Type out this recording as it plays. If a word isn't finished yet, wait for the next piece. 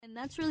And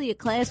that's really a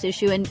class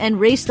issue, and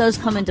race does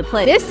come into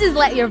play. This is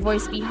Let Your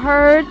Voice Be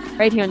Heard,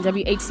 right here on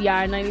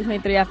WHCR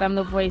 90.3 FM,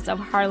 the voice of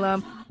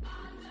Harlem.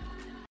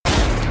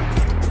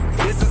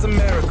 This is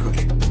America.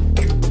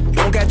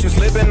 Don't catch you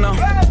slipping now.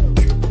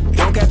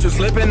 Don't catch you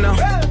slipping now.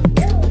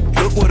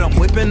 Look what I'm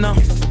whipping now.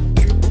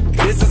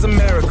 This is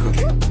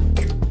America.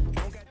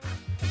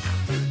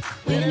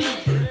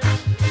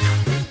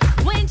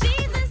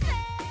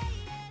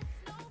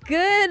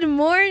 Good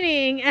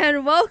morning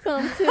and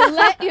welcome to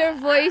Let Your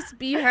Voice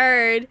Be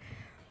Heard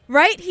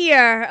right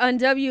here on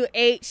WHCR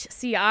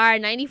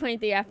 90.3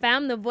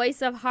 FM, the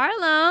voice of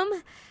Harlem.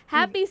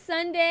 Happy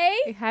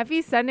Sunday.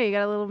 Happy Sunday. You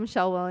got a little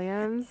Michelle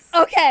Williams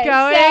Okay.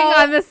 going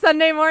on this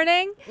Sunday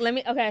morning. Let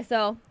me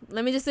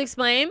just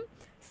explain.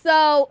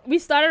 So we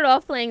started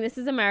off playing This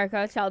Is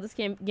America, Childish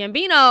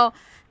Gambino,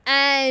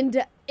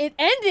 and it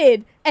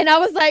ended. And I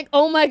was like,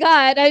 oh my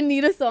God, I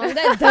need a song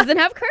that doesn't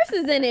have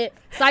curses in it.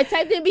 So I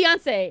typed in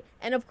Beyonce.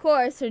 And of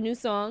course, her new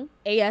song,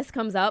 AS,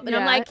 comes up. And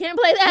I'm like, can't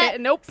play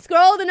that. Nope.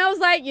 Scrolled and I was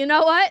like, you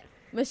know what?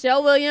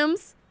 Michelle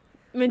Williams,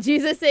 When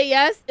Jesus Say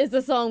Yes, is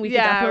the song we could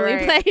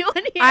definitely play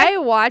on here. I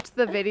watched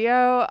the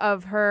video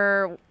of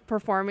her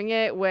performing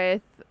it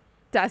with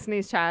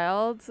Destiny's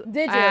Child.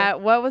 Did you?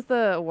 What was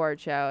the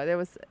award show?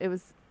 It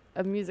was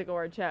a music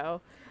award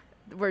show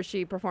where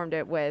she performed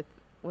it with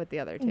the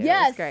other two.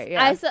 Yes. It was great.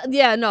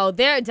 Yeah.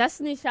 They're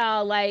Destiny's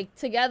Child, like,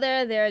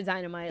 together, they're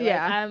dynamite.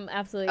 Yeah. Like, I'm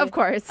absolutely Of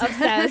course.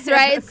 obsessed,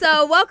 right?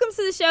 So welcome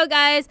to the show,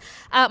 guys.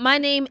 My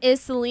name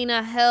is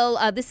Selena Hill.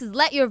 This is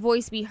Let Your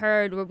Voice Be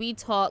Heard, where we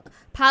talk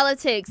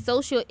politics,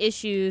 social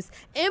issues,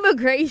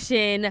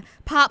 immigration,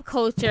 pop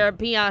culture,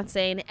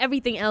 Beyonce, and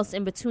everything else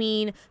in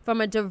between from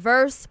a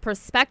diverse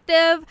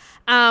perspective.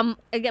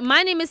 Again,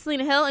 my name is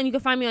Selena Hill, and you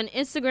can find me on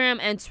Instagram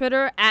and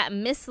Twitter at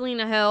Miss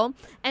Selena Hill.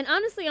 And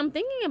honestly, I'm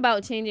thinking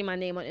about changing my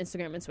name on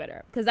Instagram and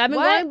Twitter because I've been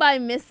going by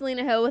Miss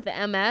Selena Hill with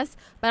the MS,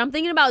 but I'm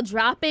thinking about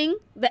dropping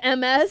the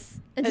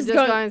MS and just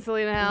going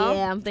Selena Hill.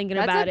 Yeah, I'm thinking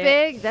That's about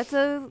it.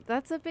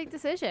 That's a big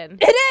decision.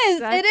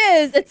 It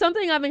is. It's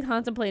something I've been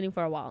contemplating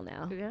for a while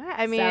now. Yeah,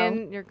 I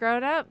mean, you're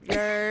grown up.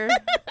 The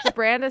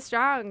brand is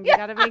strong. You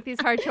got to make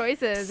these hard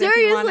choices.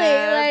 Seriously, if you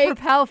wanna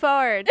propel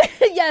forward.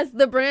 Yes,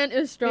 the brand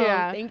is strong.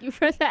 Yeah. Thank you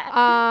for that.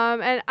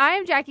 And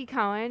I'm Jackie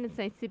Cohen. It's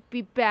nice to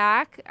be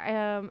back.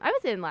 I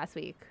was in last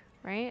week,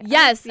 right?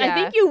 Yes, I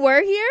think you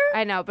were here.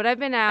 I know, but I've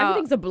been out.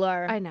 Everything's a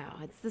blur. I know.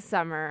 It's the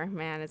summer.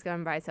 Man, it's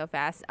going by so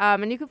fast.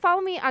 And you can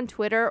follow me on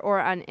Twitter or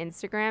on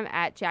Instagram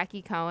at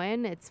Jackie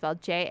Cohen. It's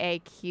spelled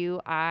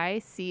JAQICOHEN.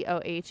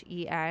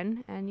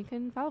 And you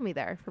can follow me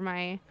there for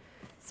my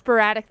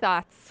sporadic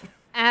thoughts.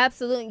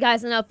 Absolutely,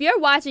 guys. And now, if you're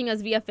watching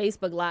us via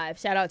Facebook Live,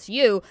 shout out to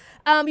you.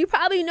 You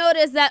probably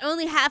noticed that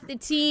only half the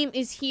team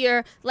is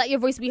here. Let your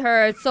voice be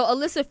heard. So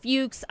Alyssa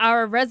Fuchs,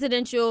 our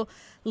residential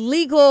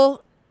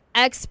legal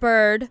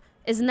expert,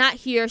 is not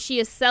here. She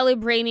is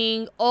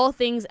celebrating all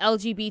things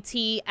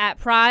LGBT at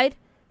Pride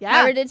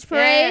Heritage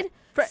Parade.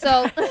 Yeah.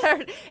 So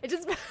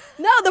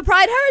the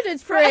Pride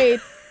Heritage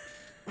Parade.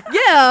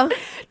 Yeah,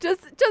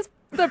 just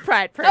the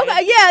Pride Parade.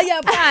 Okay,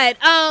 yeah, Pride.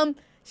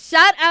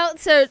 Shout out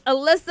to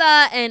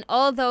Alyssa and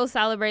all those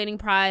celebrating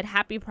Pride.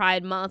 Happy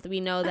Pride Month.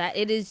 We know that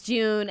it is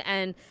June,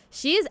 and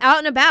she is out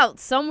and about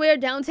somewhere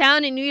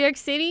downtown in New York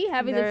City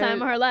having the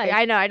time of her life.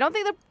 I know. I don't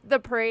think the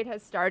parade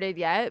has started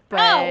yet,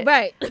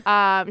 but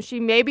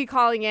she may be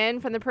calling in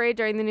from the parade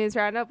during the news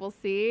roundup. We'll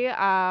see.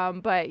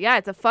 But yeah,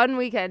 it's a fun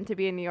weekend to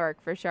be in New York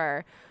for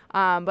sure.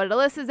 But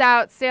Alyssa's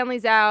out,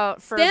 Stanley's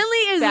out. Stanley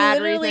is bad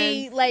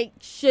literally reasons.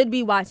 should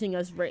be watching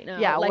us right now.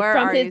 Yeah, like where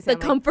from are you, the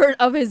Stanley? comfort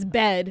of his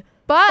bed.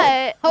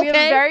 But we have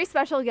a very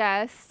special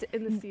guest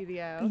in the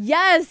studio.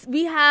 Yes,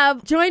 we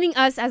have joining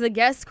us as a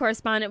guest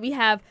correspondent. We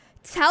have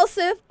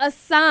Tausif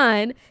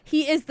Ahsan.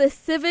 He is the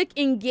Civic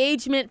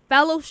Engagement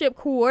Fellowship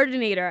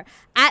Coordinator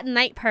at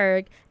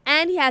NYPIRG,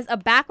 and he has a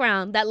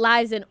background that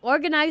lies in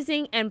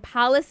organizing and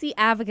policy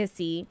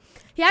advocacy.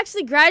 He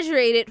actually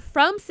graduated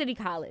from City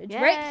College,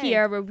 right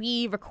here where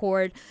we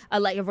record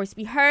Let Your Voice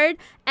Be Heard,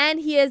 and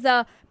he is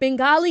a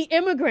Bengali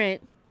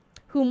immigrant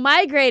who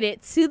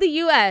migrated to the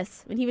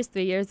U.S. when he was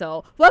 3 years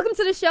old. Welcome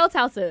to the show,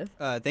 Tausif.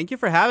 Thank you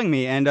for having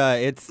me, and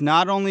it's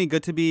not only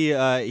good to be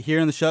here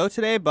in the show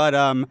today, but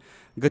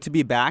good to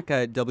be back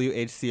at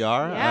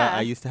WHCR. Yeah.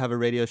 I used to have a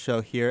radio show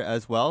here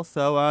as well,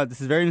 so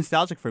this is very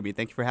nostalgic for me.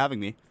 Thank you for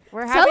having me.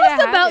 We're happy Tell us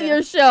to have about you.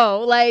 your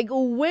show. Like,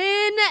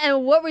 when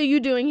and what were you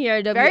doing here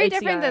at WHCR? Very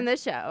different than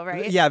this show,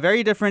 right? Yeah,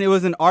 very different. It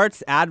was an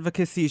arts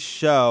advocacy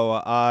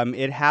show.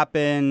 It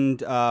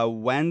happened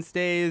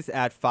Wednesdays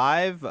at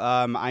 5.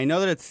 I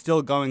know that it's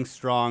still going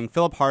strong.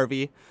 Philip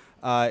Harvey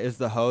is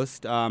the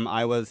host.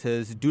 I was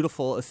his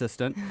dutiful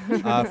assistant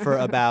for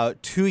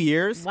about 2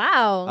 years.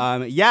 Wow.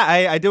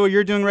 I did what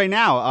you're doing right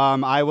now.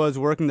 I was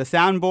working the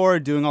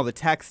soundboard, doing all the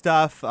tech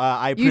stuff.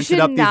 I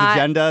printed up these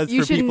agendas for people.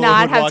 You should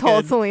not have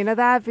told Selena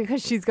that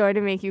because she's going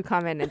to make you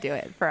come in and do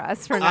it for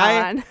us from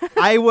now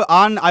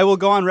on. I will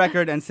go on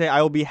record and say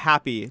I will be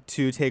happy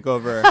to take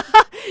over.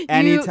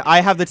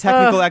 I have the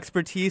technical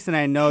expertise, and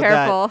I know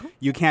that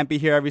you can't be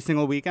here every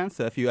single weekend.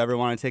 So if you ever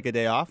want to take a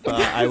day off,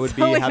 I would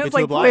be happy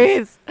to oblige.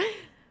 Please.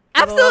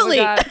 Absolutely.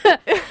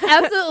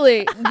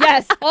 Absolutely.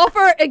 Yes.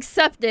 Offer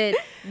accepted.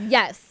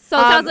 Yes. So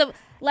Tasif,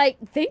 like,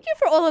 thank you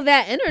for all of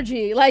that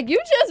energy. Like,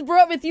 you just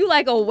brought with you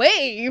like a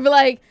wave.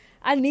 Like,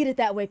 I needed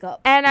that wake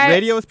up. And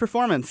radio is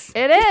performance.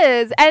 It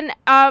is. And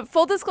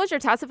full disclosure,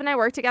 Tasif and I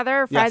work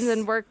together, friends,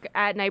 and work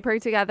at Night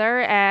Parade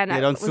together. And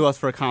don't sue us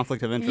for a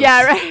conflict of interest.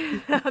 Yeah,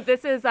 right.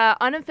 This is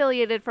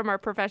unaffiliated from our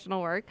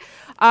professional work.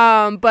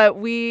 But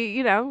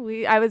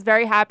I was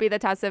very happy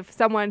that Tasif,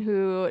 someone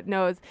who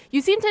knows,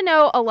 you seem to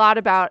know a lot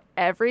about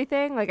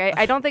everything. Like,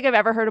 I don't think I've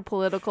ever heard a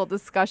political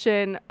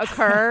discussion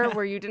occur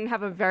where you didn't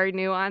have a very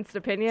nuanced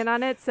opinion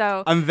on it.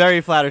 So I'm very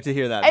flattered to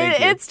hear that. Thank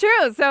you. It's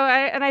true. So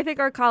I think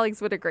our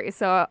colleagues would agree.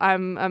 So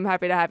I'm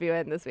happy to have you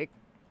in this week.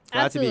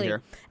 Glad Absolutely. to be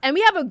here. And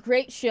we have a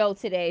great show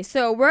today.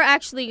 So we're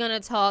actually going to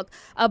talk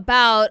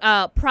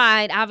about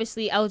Pride.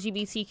 Obviously,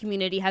 LGBT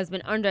community has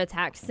been under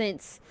attack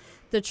since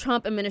the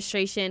Trump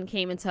administration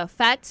came into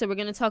effect. So we're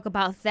going to talk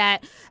about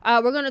that.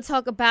 We're going to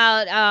talk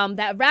about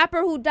that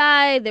rapper who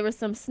died. There were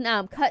some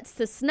cuts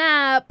to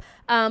Snap.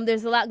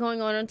 There's a lot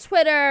going on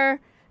Twitter.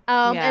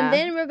 And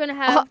then we're going to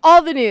have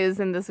all the news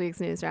in this week's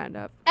news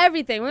roundup.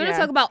 Everything. We're going to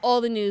talk about all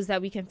the news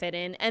that we can fit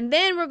in. And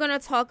then we're going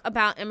to talk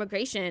about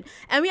immigration.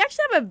 And we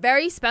actually have a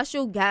very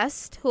special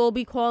guest who will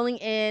be calling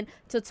in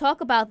to talk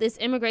about this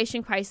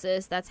immigration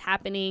crisis that's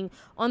happening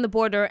on the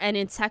border and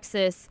in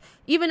Texas,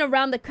 even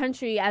around the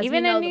country.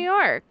 Even in New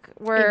York,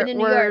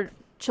 where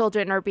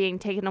children are being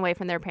taken away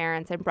from their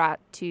parents and brought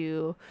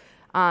to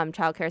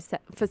child care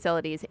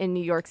facilities in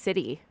New York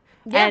City.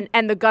 Yeah.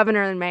 And the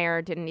governor and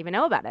mayor didn't even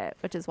know about it,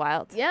 which is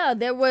wild. Yeah,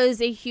 there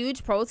was a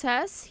huge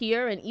protest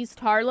here in East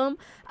Harlem,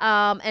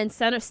 and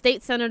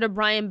State Senator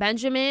Brian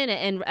Benjamin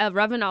and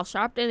Reverend Al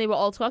Sharpton, they were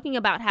all talking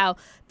about how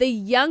the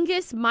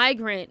youngest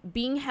migrant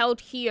being held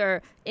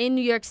here in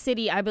New York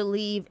City, I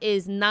believe,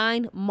 is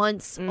 9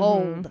 months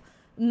old.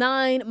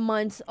 9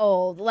 months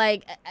old.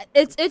 Like,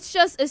 it's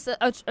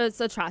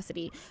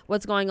atrocity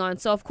what's going on.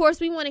 So of course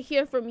we want to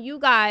hear from you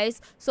guys,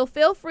 so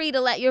feel free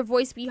to let your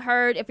voice be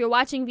heard. If you're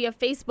watching via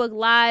Facebook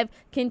Live,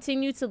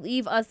 continue to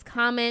leave us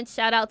comments.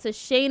 Shout out to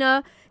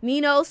Shayna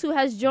Ninos, who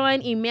has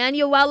joined,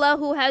 Emanuela,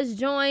 who has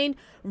joined,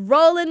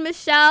 Roland,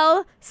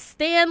 Michelle,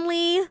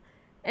 Stanley,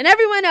 and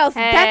everyone else.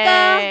 Hey.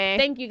 Becca,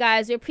 thank you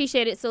guys, we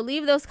appreciate it. So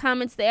leave those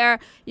comments there.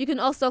 You can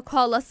also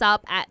call us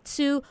up at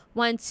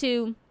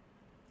 212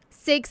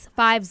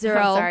 650.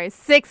 I'm sorry,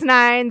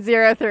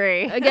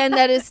 6903. Again,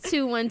 that is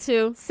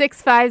 212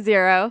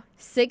 650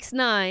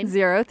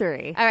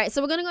 6903. All right,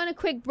 so we're going to go on a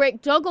quick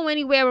break. Don't go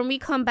anywhere. When we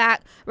come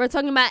back, we're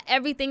talking about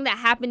everything that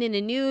happened in the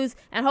news,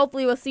 and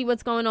hopefully we'll see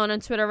what's going on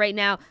Twitter right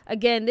now.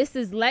 Again, this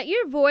is Let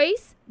Your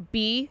Voice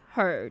Be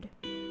Heard.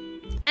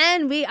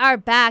 And we are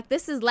back.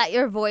 This is Let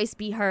Your Voice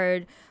Be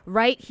Heard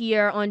right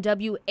here on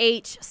WHCR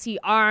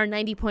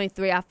 90.3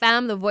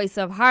 FM, the voice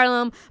of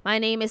Harlem. My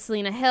name is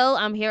Selena Hill.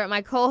 I'm here with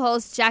my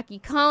co-host, Jackie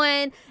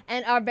Cohen,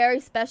 and our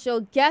very special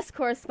guest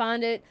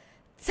correspondent,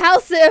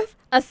 Tausif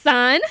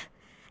Ahsan.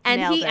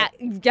 And and he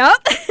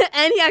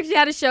actually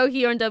had a show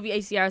here on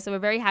WHCR, so we're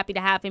very happy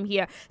to have him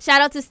here.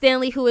 Shout out to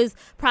Stanley, who is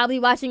probably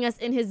watching us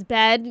in his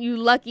bed, you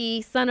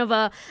lucky son of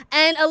a,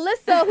 and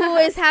Alyssa, who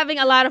is having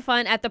a lot of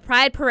fun at the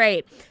Pride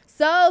Parade.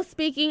 So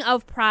speaking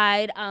of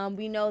Pride,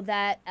 we know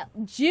that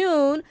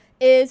June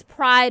is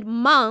Pride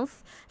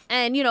Month.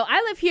 And,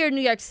 I live here in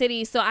New York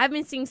City, so I've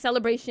been seeing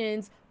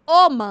celebrations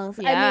all month.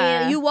 Yeah.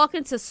 I mean, you walk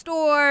into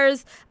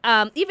stores,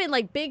 even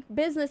like big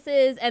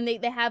businesses, and they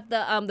have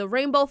the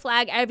rainbow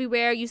flag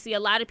everywhere. You see a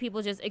lot of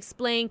people just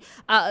explaining,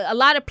 a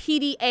lot of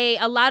PDA,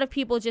 a lot of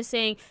people just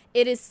saying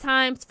it is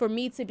time for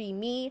me to be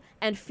me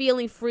and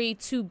feeling free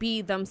to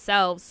be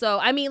themselves. So,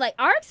 I mean, like,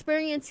 our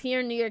experience here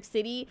in New York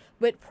City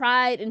with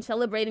Pride and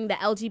celebrating the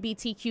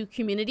LGBTQ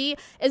community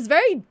is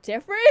very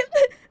different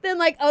than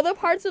like other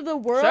parts of the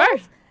world. Sure.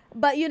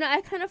 But,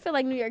 I kind of feel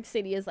like New York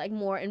City is, like,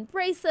 more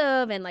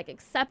embracive and, like,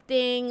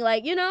 accepting,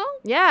 like,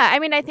 Yeah, I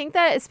mean, I think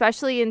that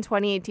especially in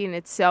 2018,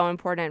 it's so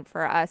important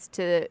for us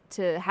to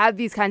have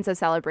these kinds of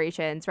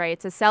celebrations, right?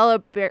 To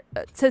celebrate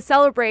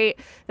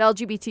the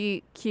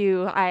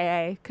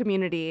LGBTQIA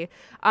community,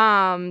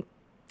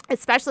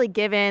 especially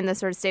given the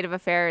sort of state of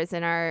affairs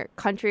in our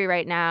country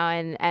right now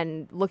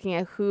and looking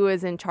at who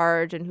is in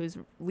charge and who's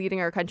leading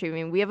our country. I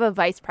mean, we have a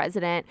vice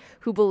president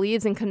who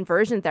believes in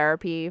conversion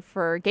therapy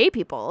for gay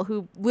people,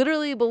 who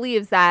literally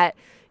believes that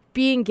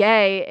being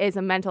gay is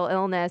a mental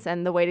illness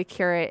and the way to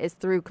cure it is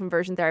through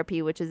conversion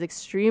therapy, which is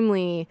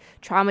extremely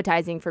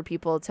traumatizing for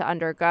people to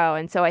undergo.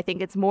 And so I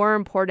think it's more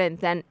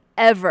important than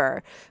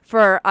ever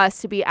for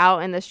us to be out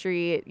in the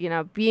street,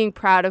 being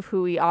proud of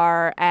who we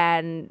are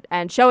and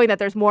showing that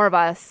there's more of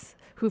us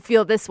who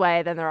feel this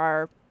way than there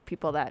are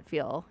people that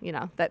feel,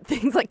 that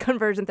things like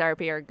conversion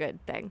therapy are a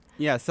good thing.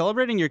 Yeah,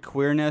 celebrating your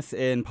queerness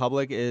in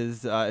public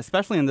is,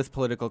 especially in this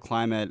political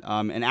climate,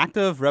 an act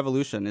of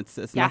revolution.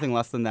 It's nothing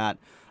less than that.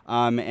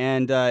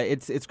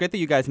 It's great that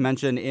you guys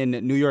mentioned in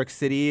New York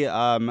City,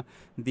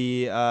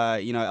 the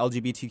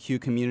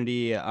LGBTQ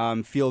community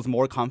feels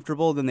more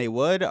comfortable than they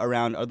would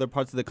around other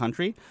parts of the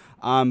country.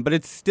 But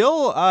it's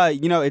still,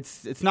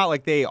 it's not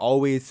like they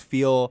always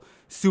feel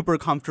super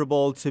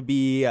comfortable to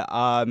be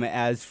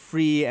as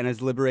free and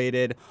as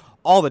liberated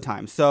all the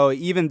time. So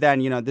even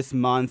then, this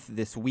month,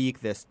 this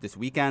week, this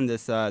weekend,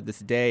 this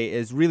day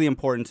is really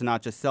important to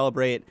not just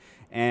celebrate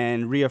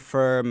and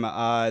reaffirm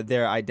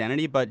their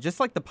identity, but just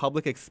like the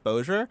public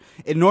exposure,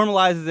 it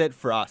normalizes it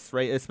for us,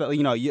 right? Especially,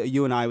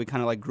 you and I, we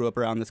kind of like grew up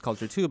around this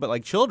culture too, but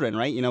like children,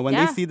 right? When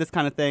they see this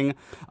kind of thing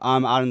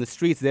out in the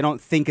streets, they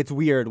don't think it's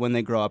weird when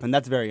they grow up, and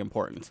that's very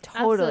important.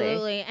 Totally.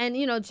 Absolutely.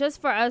 And,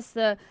 just for us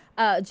to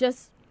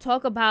just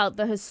talk about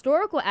the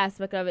historical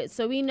aspect of it.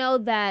 So we know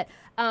that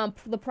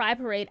the Pride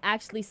Parade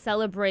actually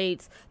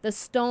celebrates the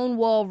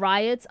Stonewall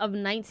riots of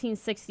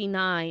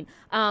 1969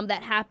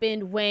 that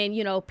happened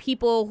when,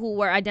 people who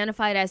were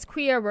identified as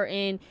queer were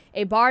in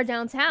a bar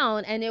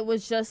downtown, and it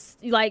was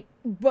just like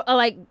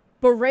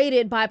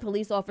berated by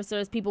police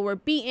officers. People were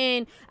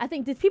beaten. I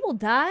think, did people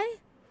die?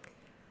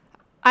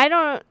 I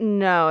don't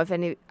know if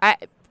any...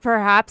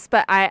 Perhaps,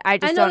 but I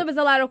just know don't. There was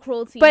a lot of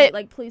cruelty, but,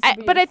 police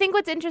abuse. But I think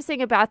what's interesting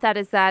about that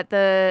is that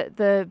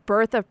the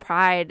birth of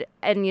Pride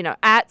and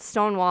at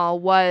Stonewall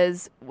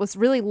was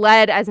really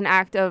led as an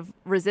act of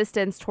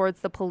resistance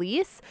towards the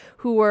police,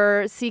 who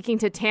were seeking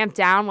to tamp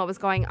down what was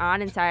going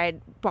on inside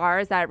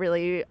bars that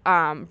really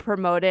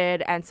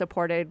promoted and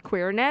supported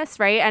queerness,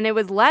 right? And it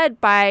was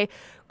led by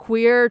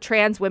queer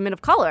trans women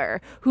of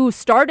color who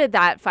started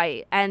that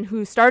fight and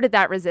who started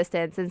that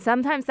resistance. And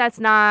sometimes that's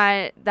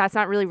not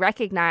really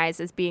recognized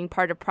as being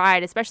part of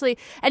Pride, especially.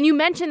 And you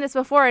mentioned this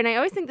before, and I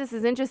always think this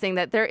is interesting,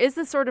 that there is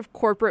this sort of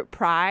corporate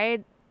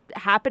pride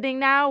happening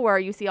now where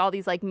you see all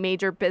these like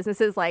major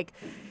businesses, like,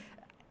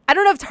 I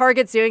don't know if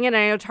Target's doing it.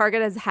 I know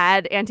Target has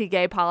had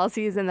anti-gay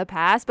policies in the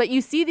past, but you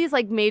see these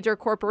like major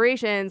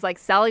corporations like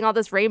selling all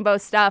this rainbow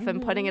stuff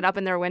and putting it up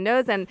in their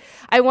windows. And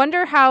I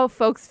wonder how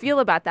folks feel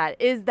about that.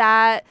 Is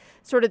that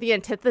sort of the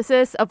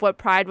antithesis of what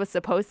Pride was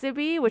supposed to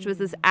be, which was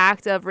this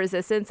act of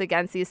resistance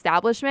against the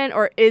establishment?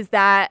 Or is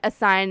that a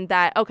sign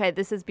that, okay,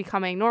 this is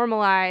becoming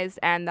normalized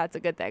and that's a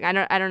good thing? I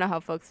don't know how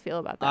folks feel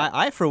about that.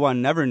 I for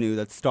one, never knew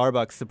that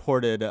Starbucks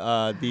supported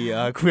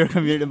the queer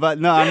community, but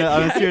no, on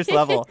a serious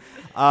level.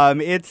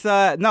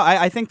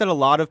 I think that a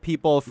lot of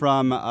people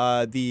from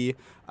the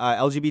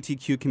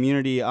LGBTQ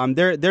community,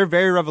 they're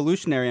very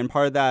revolutionary, and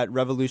part of that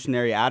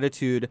revolutionary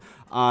attitude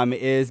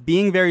is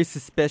being very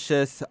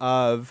suspicious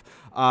of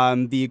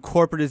the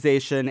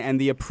corporatization and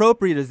the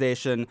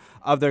appropriatization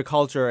of their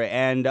culture.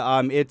 And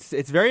it's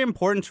very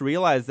important to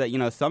realize that,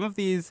 some of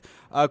these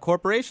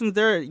corporations,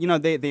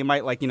 they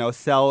might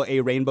sell a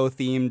rainbow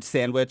themed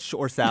sandwich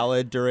or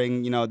salad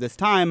during, this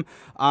time.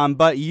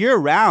 But year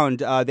round,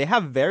 they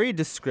have very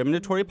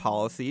discriminatory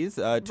policies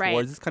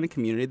towards this kind of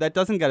community that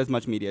doesn't get as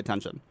much media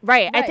attention.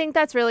 Right. I think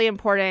that's really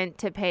important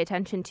to pay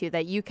attention to,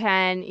 that you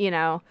can,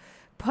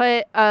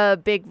 put a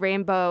big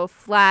rainbow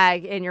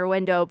flag in your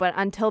window, but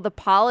until the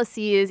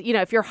policies,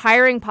 if your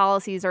hiring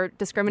policies are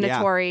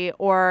discriminatory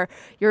or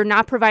you're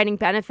not providing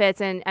benefits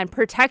and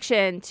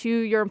protection to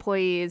your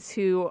employees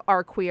who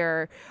are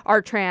queer,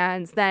 are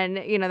trans, then,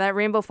 that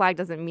rainbow flag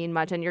doesn't mean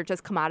much, and you're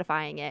just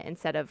commodifying it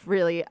instead of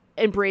really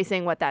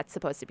embracing what that's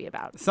supposed to be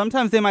about.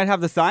 Sometimes they might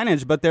have the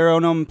signage, but their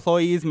own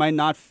employees might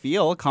not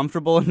feel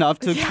comfortable enough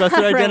to express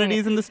their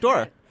identities in the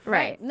store.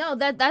 Right. No,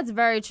 that's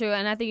very true.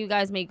 And I think you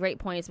guys make great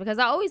points, because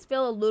I always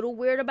feel a little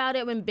weird about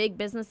it when big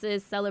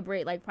businesses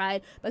celebrate like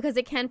Pride, because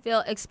it can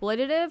feel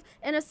exploitative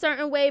in a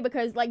certain way,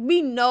 because like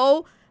we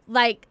know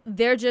like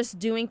they're just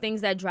doing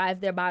things that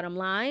drive their bottom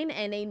line,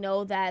 and they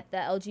know that the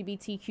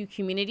LGBTQ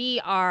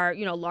community are,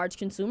 large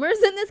consumers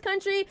in this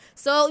country.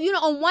 So,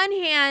 on one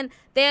hand,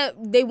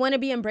 they want to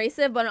be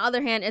embracive, but on the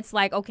other hand, it's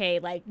like, okay,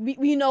 like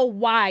we know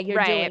why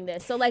you're doing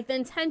this. So like the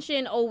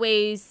intention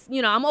always,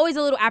 I'm always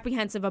a little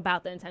apprehensive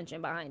about the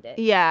intention behind it.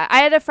 Yeah. I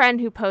had a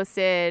friend who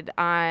posted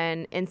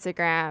on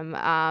Instagram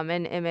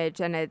an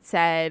image, and it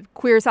said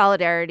queer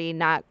solidarity,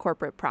 not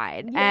corporate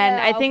pride. Yeah,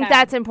 and I think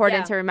that's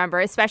important to remember,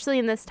 especially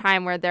in this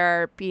time where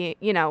there being,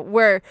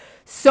 where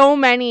so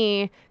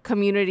many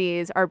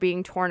communities are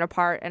being torn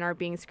apart and are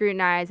being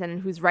scrutinized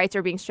and whose rights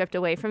are being stripped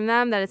away from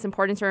them, that it's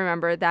important to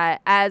remember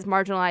that as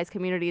marginalized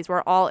communities,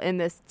 we're all in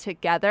this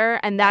together.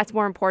 And that's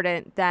more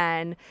important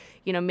than,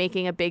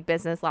 making a big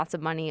business lots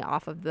of money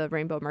off of the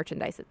rainbow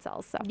merchandise it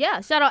sells. So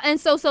yeah, shout out. And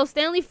so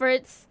Stanley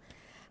Fritz,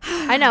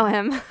 I know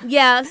him.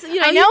 Yes,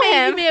 I know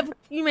him.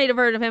 You may have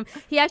heard of him.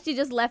 He actually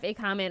just left a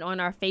comment on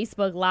our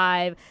Facebook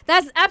Live.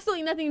 That's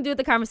absolutely nothing to do with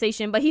the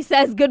conversation, but he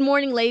says, "Good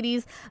morning,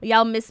 ladies.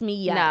 Y'all miss me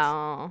yet?"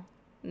 No,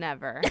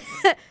 never.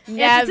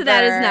 Answer to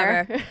that is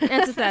never.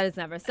 Answer to that is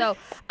never. So,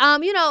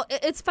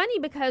 it's funny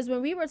because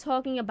when we were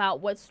talking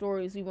about what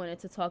stories we wanted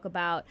to talk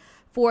about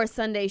for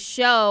Sunday's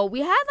show,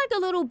 we had like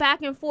a little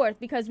back and forth,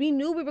 because we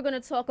knew we were going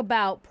to talk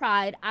about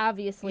Pride,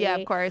 obviously. Yeah,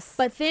 of course.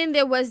 But then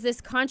there was this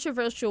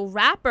controversial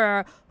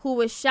rapper who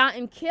was shot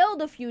and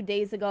killed a few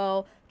days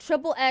ago,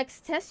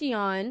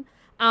 XXXTentacion.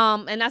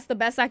 And that's the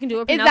best I can do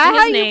at pronouncing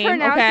his name. Is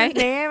that how you pronounce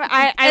his name?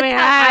 I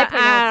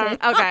pronounce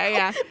it. Okay,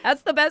 yeah.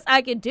 That's the best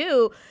I could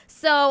do.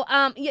 So,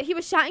 he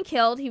was shot and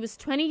killed. He was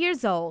 20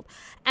 years old.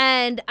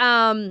 And,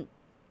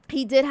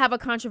 he did have a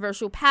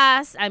controversial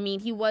past. I mean,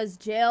 he was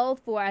jailed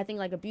for, I think,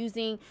 like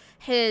abusing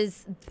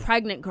his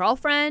pregnant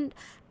girlfriend.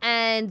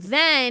 And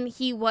then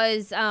he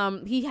was,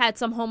 he had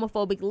some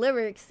homophobic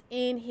lyrics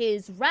in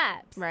his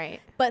raps. Right.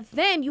 But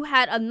then you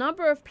had a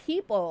number of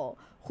people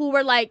who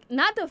were like,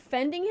 not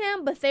defending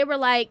him, but they were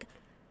like,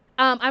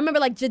 I remember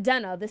like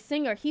Jidenna, the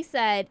singer, he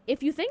said,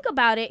 if you think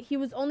about it, he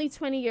was only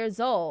 20 years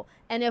old.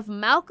 And if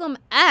Malcolm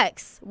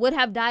X would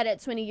have died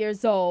at 20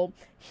 years old,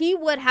 he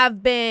would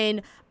have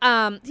been,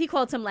 he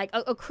called him like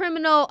a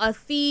criminal, a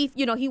thief.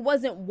 You know, he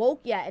wasn't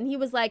woke yet. And he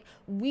was like,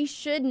 we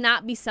should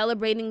not be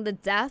celebrating the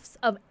deaths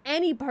of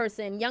any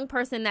person, young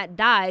person that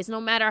dies,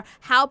 no matter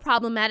how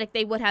problematic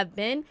they would have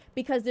been,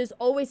 because there's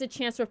always a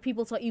chance for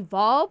people to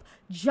evolve,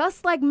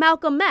 just like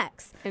Malcolm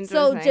X.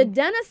 So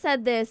Jidenna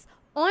said this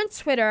on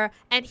Twitter,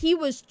 and he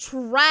was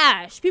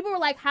trash. People were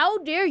like, how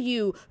dare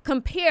you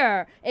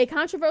compare a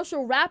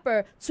controversial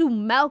rapper to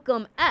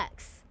Malcolm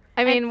X?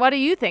 I mean, what do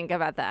you think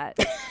about that?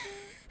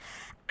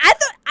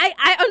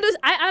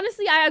 I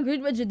honestly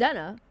agreed with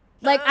Jidenna.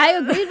 Like, I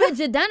agreed with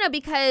Jidenna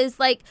because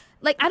like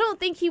I don't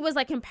think he was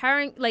like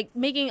comparing, like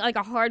making like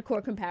a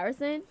hardcore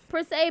comparison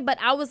per se, but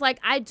I was like,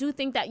 I do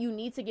think that you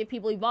need to give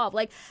people evolve.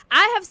 Like,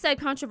 I have said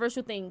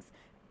controversial things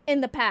in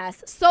the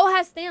past, so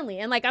has Stanley,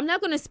 and like I'm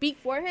not going to speak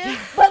for him,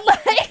 but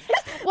like,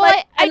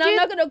 well, I'm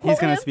not going to quote him. He's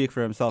going to speak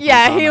for himself.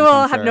 Yeah, he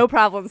will have no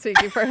problem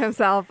speaking for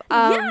himself.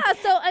 Yeah,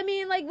 so I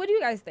mean, like, what do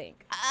you guys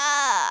think?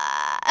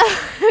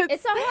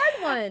 It's a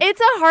hard one. It's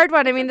a hard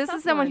one. I mean, this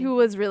is someone who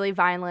was really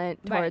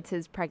violent towards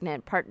his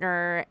pregnant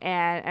partner,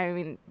 and I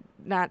mean,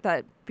 not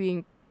that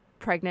being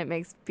pregnant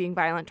makes being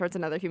violent towards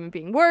another human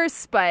being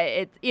worse, but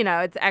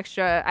it's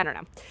extra. I don't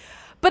know.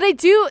 But I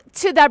do,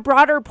 to that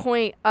broader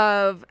point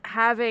of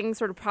having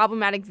sort of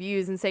problematic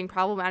views and saying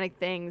problematic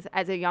things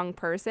as a young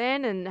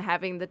person and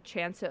having the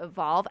chance to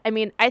evolve. I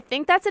mean, I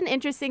think that's an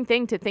interesting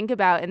thing to think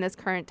about in this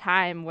current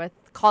time with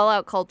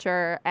call-out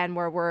culture, and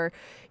where we're,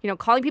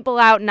 calling people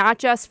out not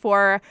just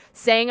for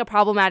saying a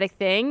problematic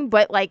thing,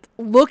 but like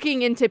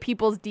looking into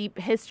people's deep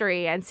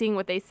history and seeing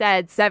what they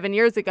said 7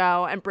 years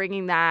ago and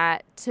bringing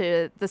that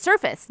to the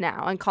surface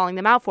now and calling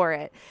them out for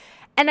it.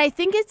 And I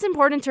think it's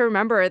important to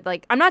remember,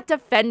 like, I'm not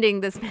defending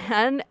this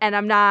man and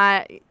I'm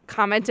not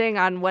commenting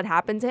on what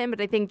happened to him,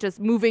 but I think just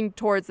moving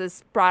towards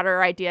this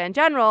broader idea in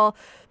general,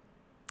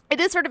 it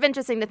is sort of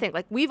interesting to think,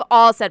 like, we've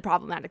all said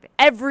problematic things.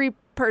 Every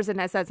person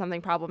has said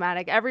something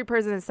problematic. Every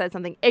person has said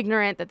something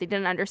ignorant that they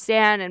didn't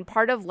understand. And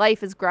part of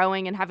life is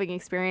growing and having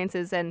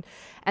experiences and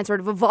sort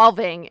of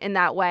evolving in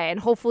that way. And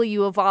hopefully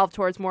you evolve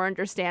towards more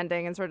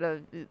understanding and sort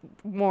of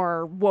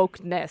more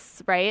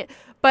wokeness, right?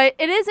 But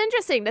it is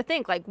interesting to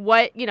think, like,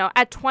 what,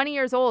 at 20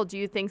 years old, do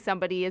you think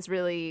somebody is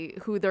really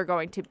who they're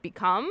going to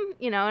become,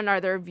 and are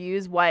their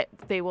views what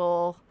they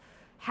will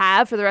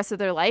have for the rest of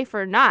their life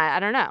or not? I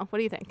don't know. What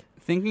do you think?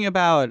 Thinking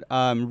about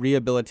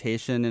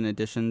rehabilitation in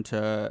addition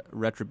to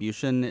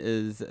retribution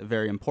is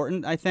very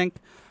important, I think.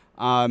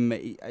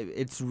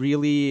 It's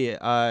really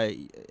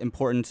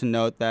important to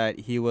note that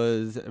he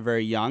was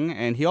very young,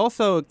 and he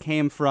also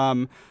came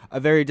from a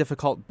very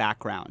difficult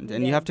background.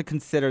 And you have to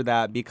consider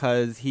that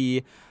because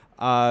he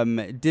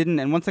didn't,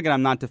 and once again,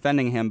 I'm not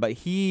defending him, but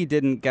he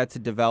didn't get to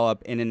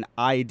develop in an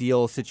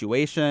ideal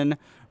situation,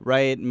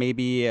 right?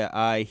 Maybe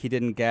he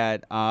didn't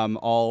get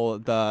all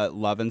the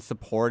love and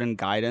support and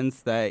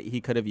guidance that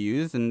he could have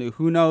used, and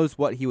who knows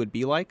what he would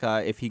be like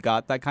if he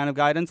got that kind of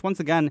guidance. Once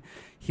again,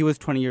 he was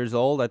 20 years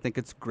old. I think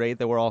it's great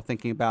that we're all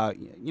thinking about,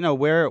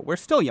 we're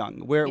still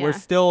young. We're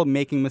still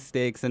making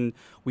mistakes, and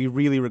we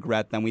really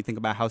regret them. We think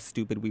about how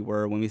stupid we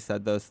were when we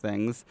said those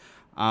things.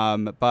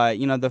 But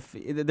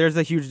there's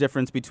a huge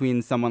difference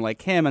between someone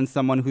like him and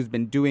someone who's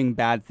been doing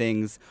bad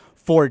things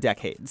for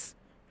decades,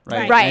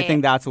 right? Right. I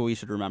think that's what we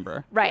should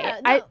remember. Right.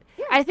 Yeah,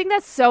 I think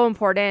that's so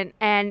important,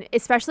 and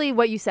especially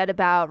what you said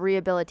about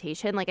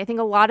rehabilitation. Like, I think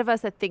a lot of us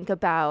that think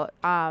about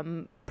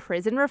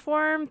prison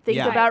reform think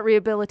about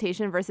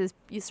rehabilitation versus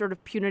sort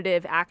of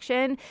punitive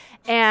action,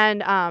 and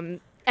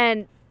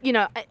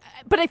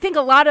but I think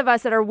a lot of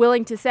us that are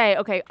willing to say,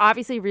 okay,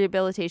 obviously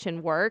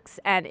rehabilitation works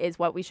and is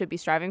what we should be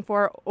striving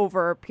for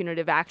over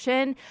punitive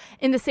action,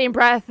 in the same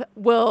breath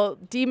will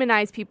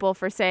demonize people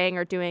for saying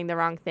or doing the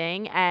wrong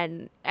thing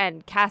and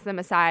cast them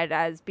aside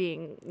as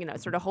being,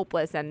 sort of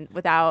hopeless and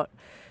without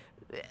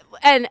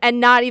and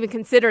not even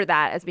consider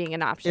that as being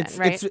an option,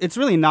 right? It's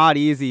really not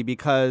easy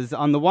because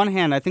on the one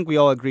hand, I think we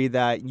all agree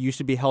that you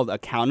should be held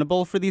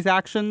accountable for these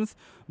actions,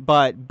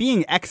 but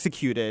being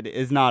executed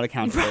is not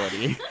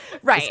accountability.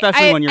 Right.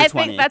 Especially when you're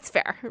 20. I think that's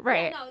fair.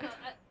 Right. No,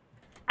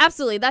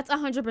 absolutely. That's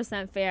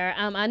 100% fair.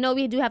 I know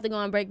we do have to go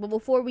on break, but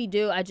before we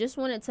do, I just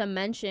wanted to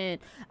mention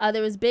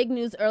there was big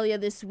news earlier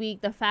this week,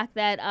 the fact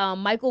that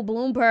Michael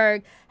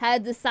Bloomberg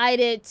had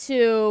decided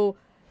to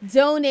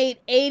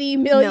donate $80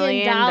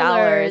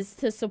 million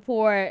to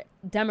support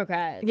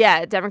Democrats.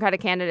 Yeah,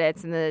 Democratic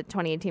candidates in the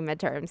 2018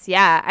 midterms.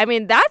 Yeah, I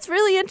mean, that's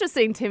really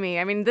interesting to me.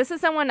 I mean, this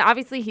is someone,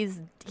 obviously,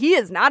 he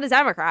is not a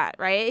Democrat,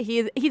 right?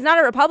 He's not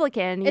a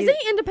Republican. Is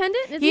he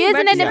independent? He is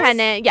an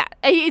independent, yeah.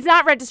 He's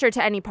not registered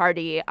to any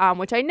party,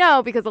 which I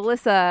know because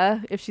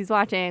Alyssa, if she's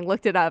watching,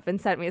 looked it up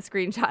and sent me a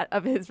screenshot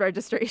of his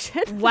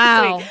registration.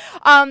 Wow.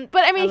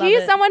 But, I mean,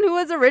 he's someone who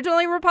was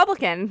originally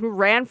Republican, who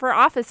ran for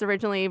office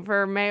originally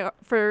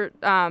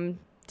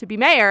to be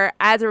mayor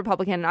as a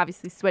Republican, and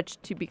obviously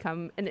switched to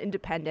become an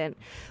independent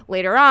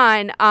later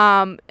on.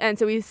 And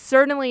so he's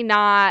certainly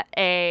not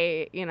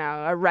a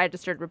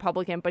registered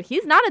Republican, but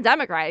he's not a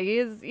Democrat.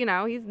 He's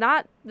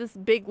not this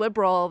big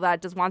liberal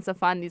that just wants to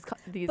fund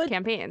these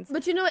campaigns.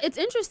 But it's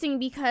interesting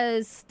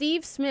because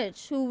Steve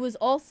Smith, who was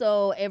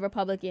also a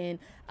Republican,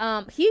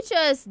 he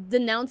just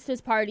denounced his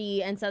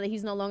party and said that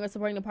he's no longer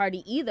supporting the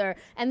party either.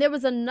 And there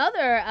was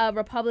another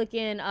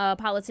Republican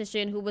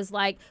politician who's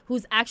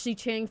actually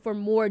cheering for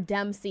more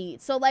Dem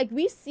seats. So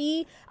we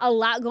see a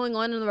lot going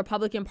on in the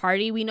Republican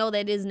Party. We know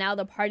that it is now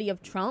the party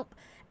of Trump,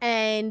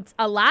 and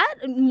a lot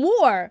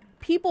more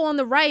people on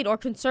the right or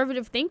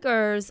conservative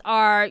thinkers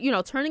are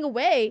turning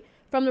away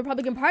from the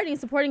Republican Party and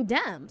supporting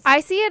Dems.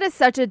 I see it as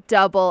such a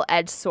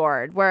double-edged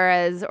sword,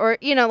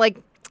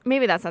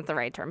 maybe that's not the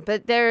right term,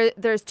 but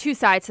there's two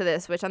sides to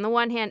this, which on the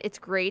one hand, it's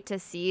great to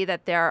see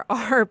that there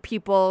are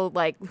people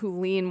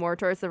who lean more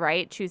towards the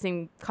right,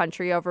 choosing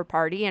country over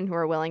party, and who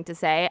are willing to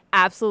say,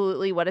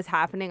 absolutely, what is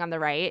happening on the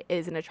right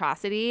is an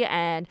atrocity,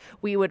 and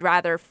we would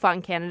rather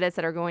fund candidates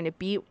that are going to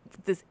beat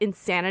this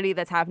insanity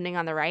that's happening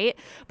on the right.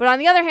 But on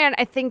the other hand,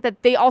 I think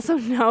that they also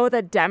know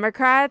that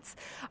Democrats,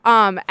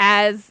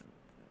 as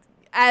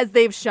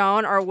they've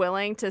shown, are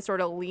willing to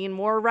sort of lean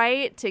more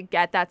right to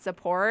get that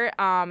support,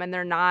 and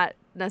they're not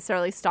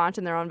necessarily staunch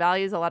in their own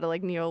values. A lot of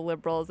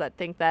neoliberals that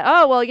think that,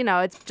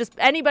 it's just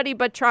anybody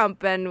but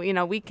Trump, and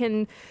we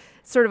can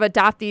sort of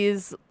adopt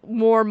these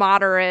more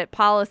moderate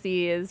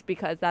policies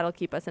because that'll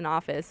keep us in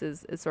office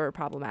is sort of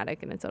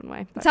problematic in its own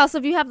way. Tulsa,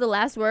 if you have the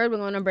last word, we're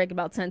going to break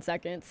about 10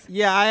 seconds.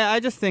 Yeah, I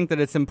just think that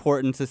it's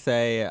important to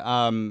say,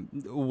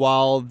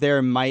 while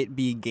there might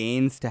be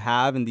gains to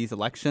have in these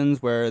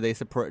elections where they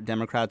support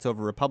Democrats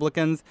over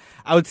Republicans,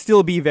 I would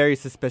still be very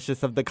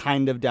suspicious of the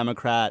kind of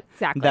Democrat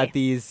that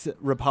these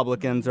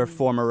Republicans or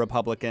former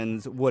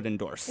Republicans would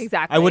endorse.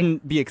 Exactly. I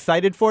wouldn't be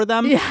excited for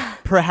them. Yeah.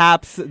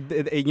 Perhaps,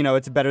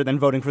 it's better than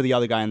voting for the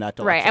other guy in that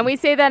election. Right, and we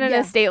say that in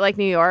a state like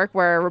New York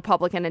where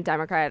Republican and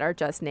Democrat are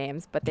just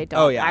names, but they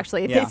don't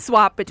they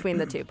swap between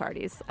the two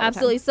parties.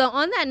 Absolutely. So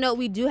on that note,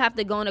 we do have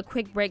to go on a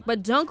quick break,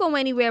 but don't go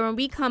anywhere. When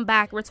we come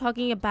back, we're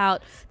talking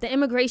about the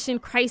immigration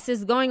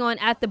crisis going on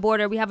at the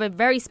border. We have a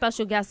very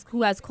special guest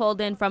who has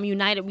called in from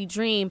United We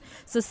Dream.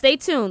 So stay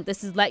tuned.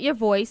 This is Let Your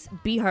Voice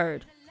Be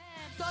Heard.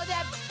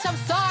 I'm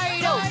sorry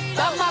though,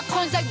 got my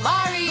coins like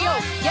Mario.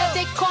 Yeah,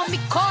 they call me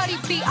Cardi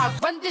B. I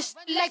run this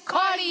like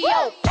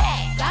cardio.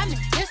 I'm in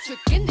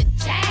district in the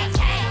chain.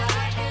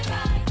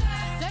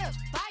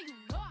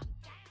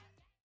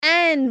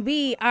 And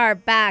we are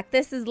back.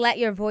 This is Let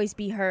Your Voice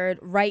Be Heard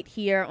right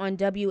here on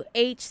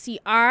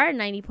WHCR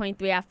 90.3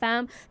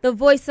 FM, the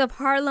voice of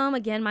Harlem.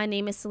 Again, my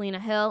name is Selena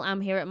Hill. I'm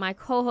here with my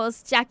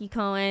co-host, Jackie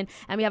Cohen,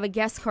 and we have a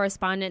guest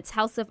correspondent,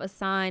 Tausif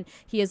Ahsan.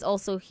 He is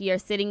also here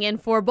sitting in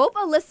for both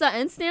Alyssa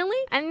and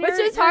Stanley, which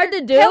is hard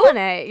to do. Killing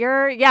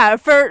it.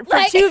 For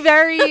two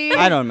very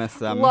I don't miss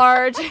them.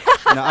 Large.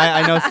 No,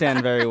 I know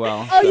Stan very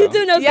well. Oh, so. You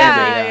do know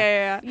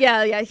Stan?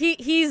 Yeah.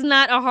 He's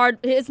not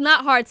it's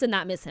not hard to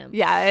not miss him.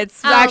 Yeah,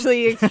 it's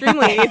actually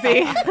extremely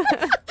easy.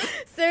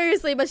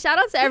 Seriously, but shout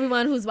out to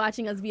everyone who's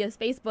watching us via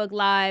Facebook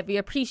Live. We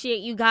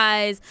appreciate you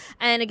guys.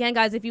 And again,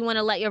 guys, if you want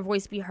to let your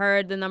voice be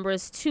heard, the number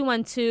is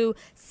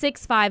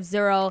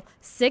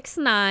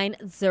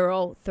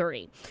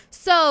 212-650-6903.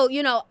 So,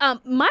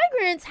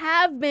 migrants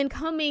have been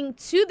coming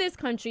to this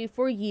country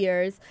for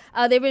years.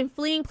 They've been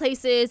fleeing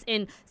places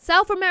in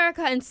South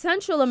America and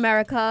Central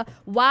America.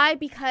 Why?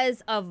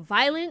 Because of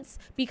violence,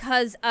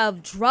 because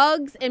of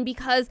drugs, and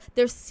because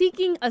they're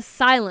seeking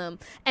asylum.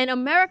 And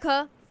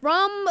America,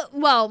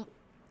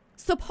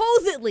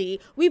 supposedly,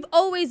 we've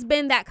always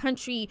been that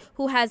country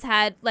who has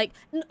had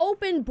an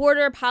open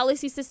border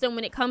policy system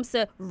when it comes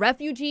to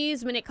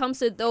refugees, when it comes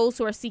to those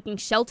who are seeking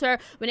shelter,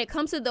 when it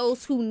comes to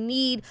those who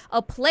need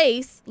a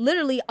place,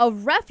 literally,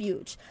 of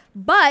refuge.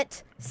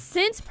 But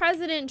since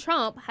President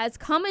Trump has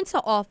come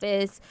into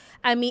office,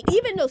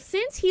 even though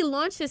since he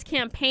launched his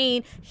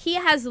campaign, he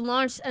has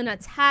launched an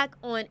attack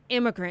on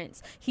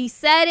immigrants. He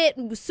said it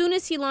as soon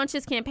as he launched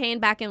his campaign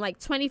back in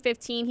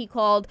 2015. He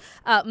called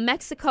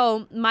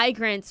Mexico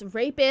migrants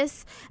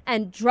rapists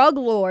and drug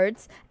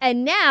lords.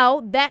 And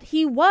now that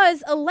he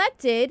was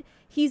elected,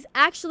 he's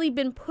actually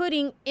been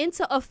putting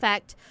into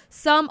effect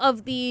some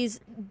of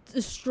these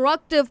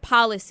destructive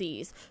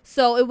policies.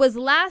 So it was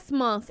last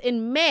month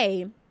in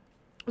May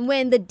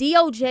when the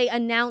DOJ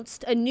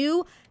announced a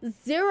new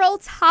zero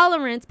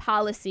tolerance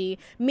policy,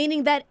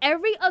 meaning that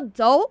every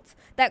adult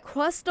that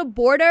crossed the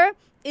border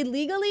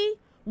illegally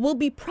will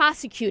be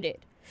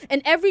prosecuted.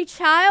 And every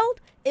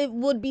child, it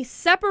would be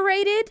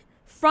separated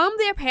from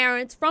their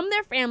parents, from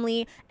their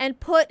family, and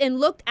put and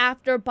looked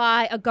after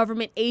by a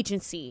government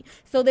agency.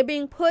 So they're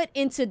being put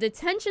into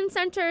detention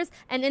centers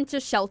and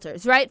into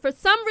shelters, right? For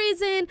some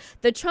reason,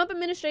 the Trump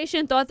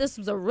administration thought this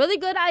was a really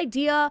good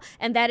idea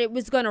and that it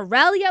was going to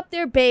rally up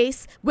their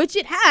base, which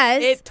it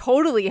has. It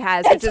totally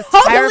has. It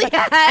totally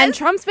has. And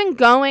Trump's been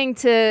going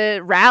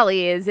to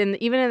rallies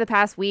even in the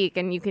past week,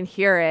 and you can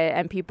hear it,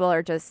 and people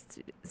are just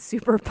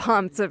super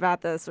pumped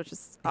about this, which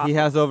is awesome. He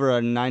has over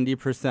a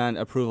 90%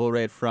 approval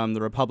rate from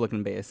the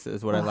Republican base,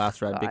 is what I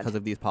last read, because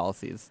of these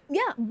policies.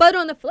 Yeah, but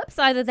on the flip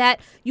side of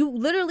that, you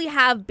literally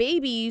have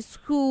babies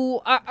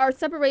who are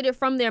separated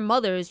from their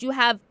mothers. You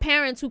have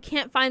parents who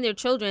can't find their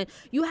children.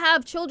 You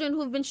have children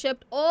who have been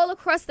shipped all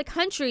across the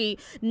country,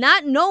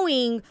 not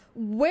knowing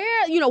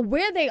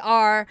where they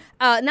are,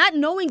 not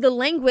knowing the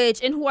language,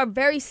 and who are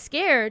very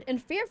scared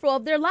and fearful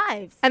of their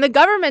lives. And the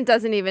government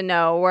doesn't even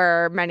know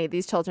where many of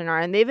these children are.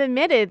 And they've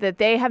admitted that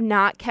they have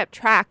not kept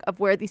track of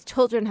where these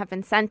children have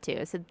been sent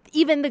to. So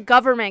even the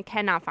government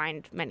cannot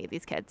find many of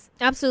these kids.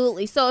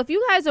 Absolutely. So if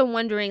you guys are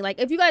wondering,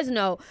 if you guys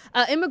know,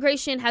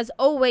 immigration has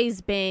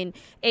always been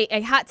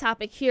a hot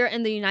topic here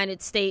in the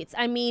United States.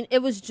 I mean,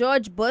 it was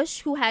George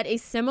Bush who had a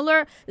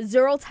similar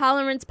zero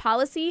tolerance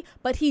policy,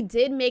 but he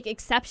did make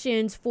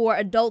exceptions for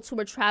adults who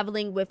were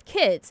traveling with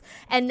kids.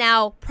 And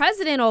now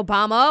President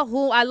Obama,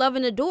 who I love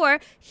and adore,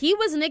 he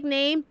was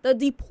nicknamed the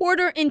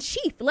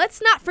deporter-in-chief.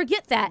 Let's not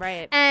forget that.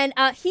 Right. And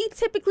he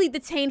typically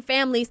detained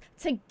families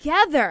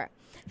together.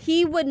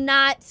 He would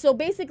not, so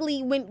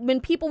basically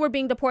when people were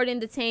being deported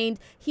and detained,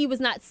 he was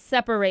not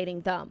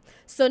separating them.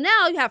 So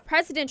now you have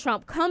President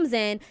Trump comes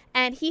in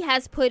and he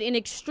has put an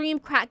extreme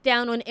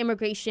crackdown on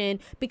immigration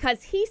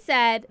because he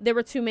said there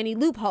were too many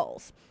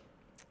loopholes.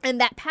 And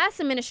that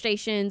past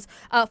administrations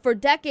for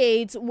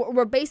decades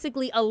were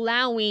basically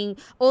allowing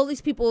all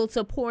these people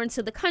to pour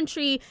into the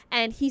country.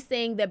 And he's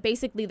saying that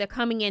basically they're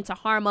coming in to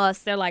harm us.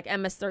 They're like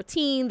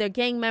MS-13, they're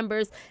gang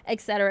members, et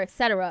cetera, et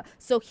cetera.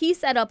 So he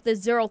set up the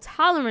zero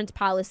tolerance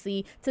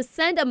policy to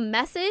send a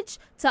message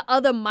to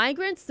other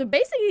migrants to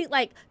basically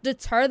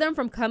deter them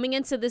from coming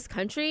into this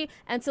country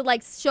and to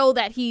show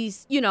that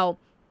he's,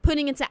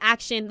 putting into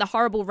action the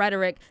horrible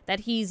rhetoric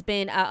that he's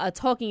been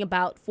talking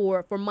about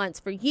for months,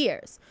 for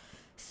years.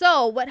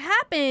 So what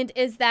happened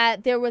is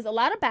that there was a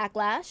lot of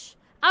backlash,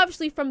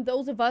 obviously from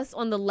those of us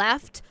on the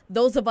left,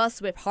 those of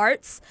us with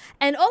hearts,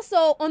 and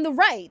also on the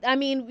right. I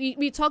mean,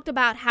 we talked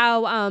about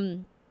how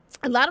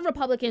a lot of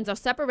Republicans are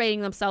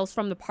separating themselves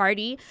from the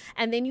party.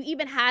 And then you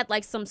even had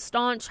some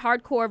staunch,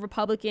 hardcore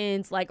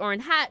Republicans like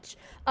Orrin Hatch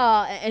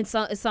and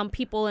some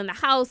people in the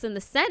House and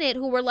the Senate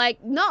who were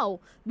like,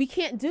 no, we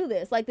can't do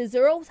this. The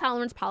zero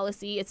tolerance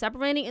policy, it's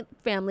separating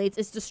families,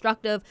 it's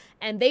destructive.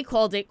 And they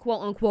called it,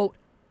 quote unquote,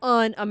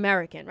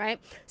 un-American, right?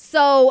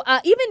 So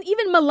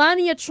even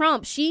Melania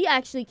Trump, she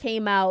actually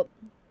came out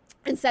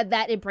and said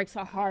that it breaks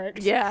her heart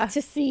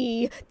to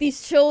see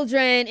these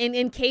children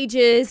in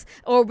cages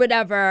or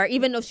whatever,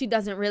 even though she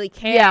doesn't really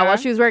care. Yeah, well,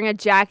 she was wearing a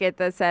jacket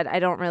that said, "I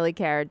don't really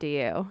care, do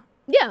you?"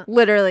 Yeah.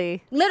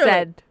 Literally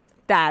said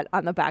that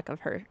on the back of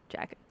her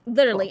jacket.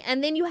 Literally. Cool.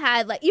 And then you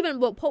had even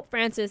Pope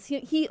Francis,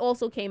 he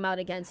also came out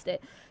against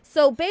it.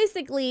 So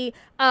basically,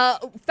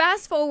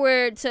 fast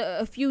forward to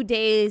a few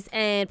days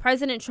and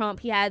President Trump,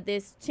 he had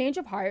this change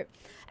of heart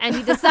and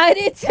he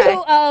decided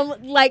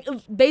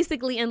to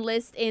basically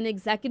enlist an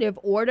executive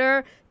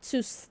order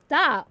to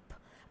stop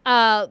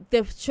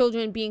the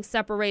children being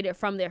separated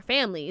from their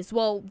families.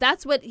 Well,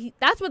 that's what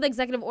the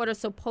executive order is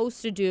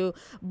supposed to do,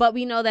 but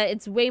we know that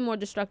it's way more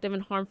destructive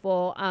and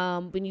harmful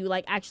when you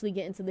actually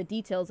get into the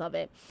details of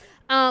it.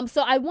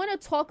 So I want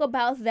to talk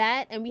about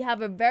that, and we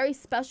have a very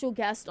special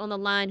guest on the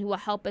line who will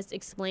help us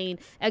explain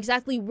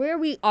exactly where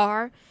we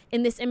are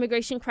in this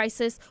immigration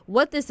crisis,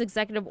 what this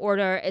executive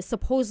order is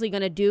supposedly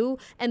going to do,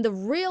 and the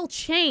real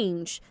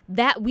change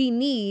that we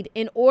need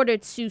in order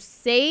to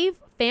save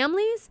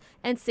families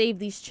and save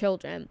these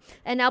children.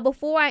 And now,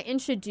 before I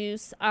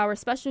introduce our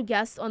special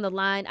guest on the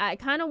line, I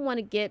kind of want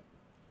to get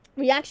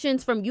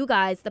reactions from you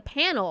guys, the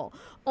panel,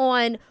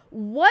 on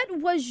what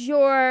was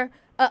your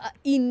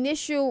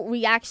initial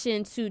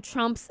reaction to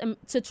Trump's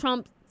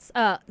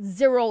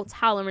zero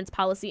tolerance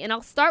policy. And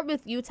I'll start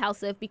with you,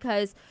 Tausif,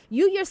 because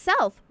you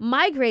yourself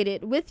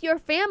migrated with your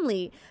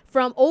family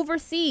from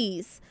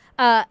overseas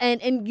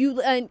and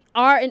you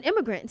are an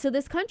immigrant to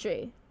this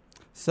country.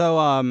 So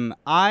I'm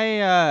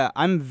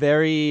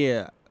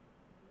very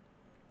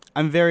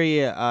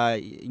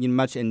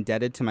much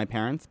indebted to my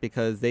parents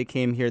because they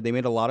came here. They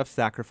made a lot of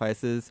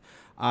sacrifices.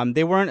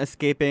 They weren't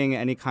escaping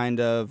any kind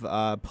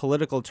of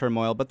political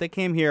turmoil, but they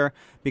came here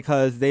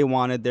because they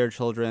wanted their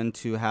children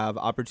to have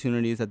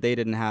opportunities that they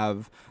didn't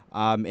have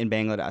in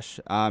Bangladesh.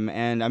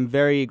 And I'm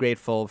very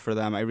grateful for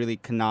them. I really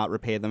cannot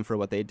repay them for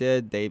what they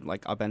did. They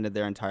upended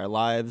their entire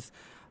lives.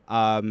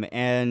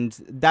 And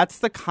that's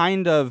the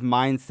kind of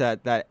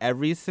mindset that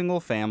every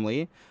single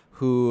family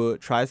who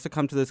tries to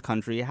come to this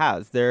country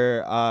has.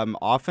 They're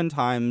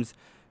oftentimes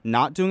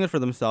not doing it for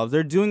themselves.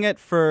 They're doing it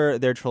for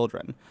their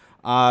children.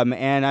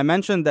 And I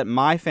mentioned that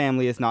my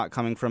family is not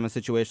coming from a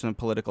situation of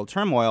political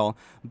turmoil,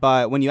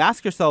 but when you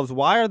ask yourselves,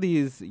 why are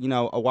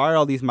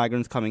all these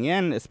migrants coming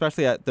in,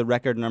 especially at the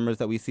record numbers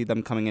that we see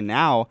them coming in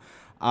now,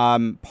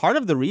 part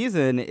of the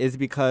reason is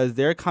because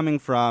they're coming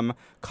from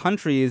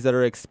countries that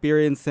are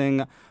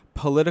experiencing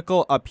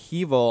political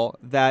upheaval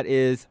that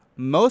is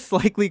most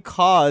likely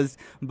caused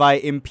by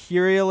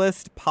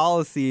imperialist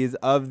policies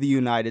of the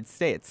United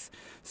States.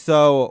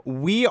 So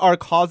we are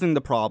causing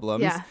the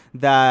problems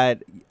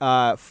that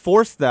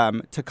force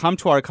them to come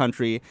to our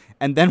country,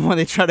 and then when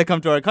they try to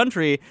come to our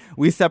country,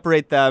 we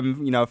separate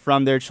them,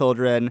 from their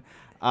children.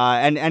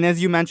 And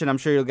as you mentioned, I'm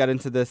sure you'll get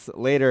into this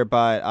later,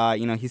 but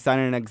he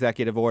signed an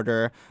executive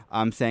order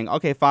saying,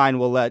 okay, fine,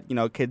 we'll let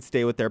kids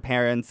stay with their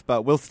parents,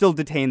 but we'll still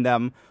detain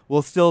them.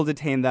 We'll still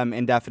detain them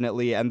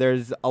indefinitely, and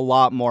there's a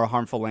lot more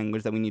harmful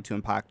language that we need to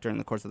unpack during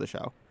the course of the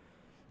show.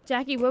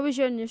 Jackie, what was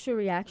your initial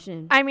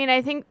reaction? I mean,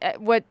 I think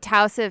what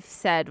Tausif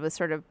said was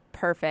sort of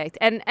perfect,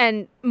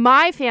 and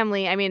my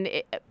family,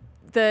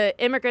 the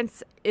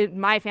immigrants in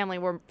my family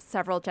were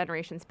several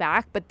generations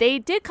back, but they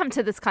did come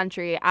to this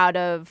country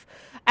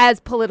as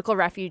political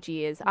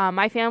refugees.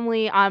 My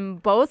family on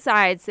both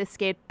sides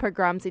escaped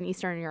pogroms in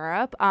Eastern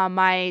Europe.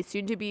 My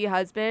soon-to-be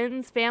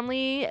husband's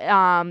family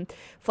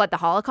fled the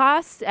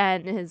Holocaust,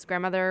 and his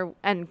grandmother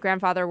and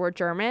grandfather were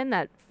German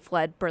that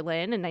fled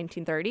Berlin in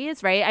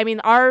 1930s, right? I mean,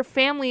 our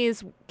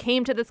families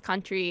came to this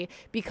country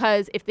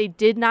because if they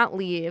did not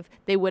leave,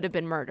 they would have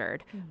been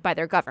murdered by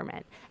their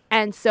government.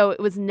 And so it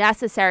was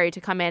necessary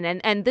to come in.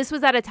 And this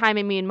was at a time,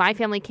 my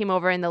family came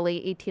over in the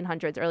late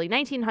 1800s, early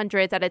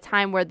 1900s, at a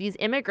time where these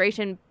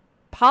immigration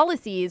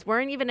policies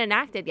weren't even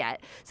enacted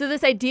yet. So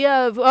this idea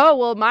of,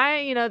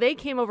 they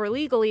came over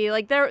legally,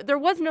 like there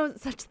was no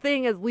such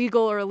thing as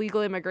legal or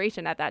illegal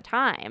immigration at that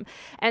time.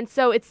 And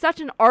so it's such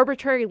an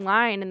arbitrary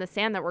line in the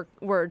sand that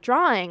we're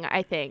drawing,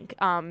 I think.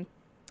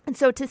 And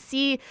so to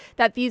see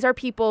that these are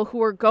people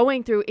who are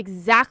going through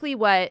exactly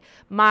what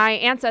my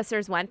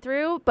ancestors went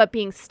through, but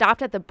being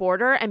stopped at the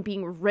border and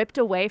being ripped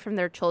away from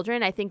their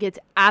children, I think it's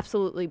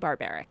absolutely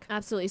barbaric.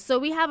 Absolutely. So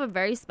we have a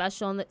very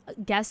special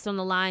guest on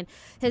the line.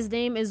 His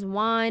name is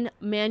Juan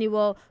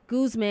Manuel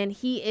Guzman.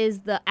 He is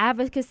the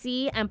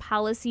Advocacy and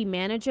Policy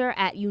Manager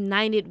at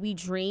United We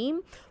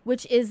Dream,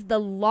 which is the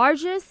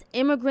largest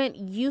immigrant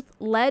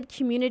youth-led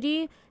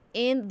community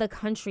in the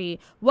country.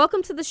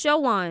 Welcome to the show,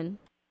 Juan.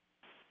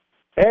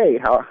 Hey,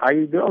 how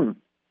you doing?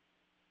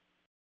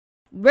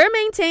 We're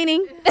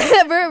maintaining.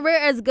 we're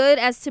as good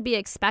as to be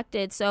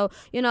expected. So,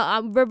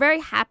 we're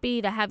very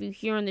happy to have you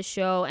here on the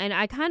show. And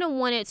I kind of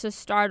wanted to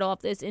start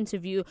off this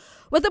interview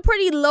with a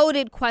pretty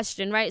loaded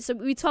question, right? So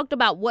we talked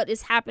about what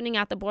is happening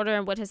at the border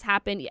and what has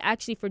happened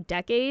actually for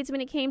decades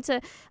when it came to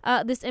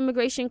this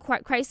immigration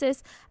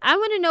crisis. I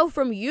want to know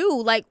from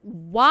you,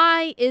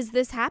 why is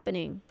this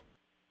happening?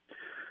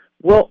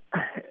 Well,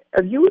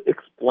 as you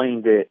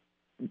explained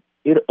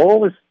it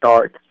always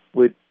starts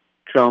with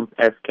Trump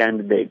as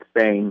candidate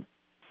saying,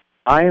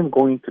 I am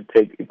going to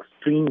take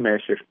extreme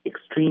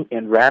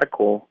and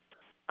radical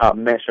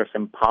measures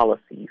and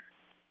policies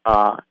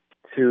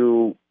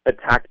to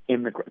attack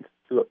immigrants,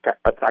 to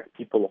attack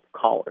people of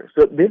color.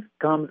 So this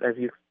comes, as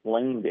you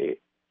explained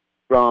it,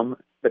 from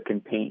the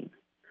campaign.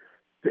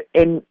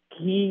 And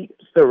he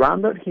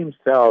surrounded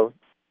himself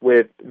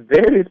with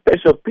very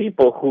special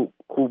people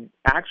who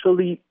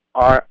actually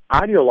are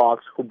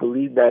ideologues who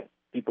believe that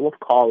people of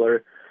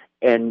color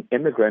and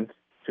immigrants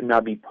should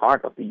not be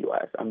part of the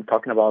U.S. I'm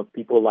talking about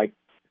people like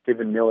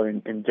Stephen Miller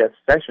and Jeff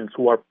Sessions,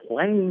 who are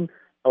playing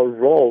a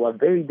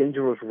very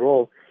dangerous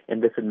role in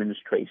this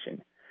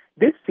administration.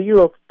 This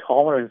zero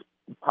tolerance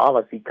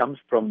policy comes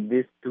from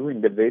these two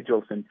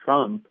individuals in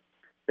Trump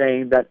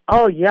saying that,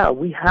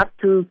 we have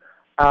to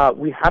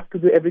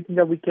do everything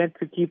that we can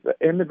to keep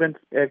immigrants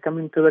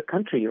coming to the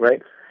country,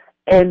 right?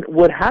 And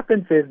what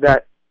happens is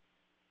that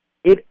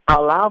it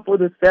allows for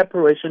the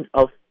separation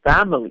of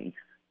families,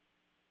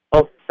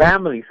 of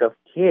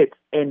kids,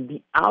 and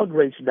the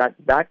outrage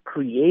that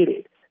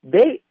created.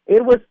 It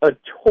was a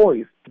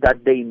choice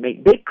that they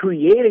made. They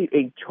created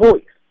a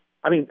choice.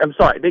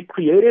 They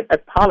created a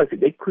policy.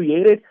 They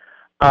created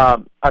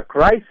a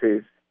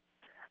crisis.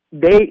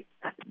 They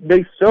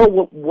saw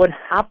what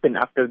happened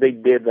after they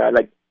did that.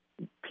 Like,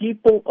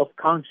 people of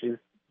conscience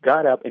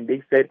got up and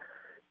they said,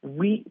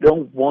 we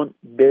don't want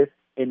this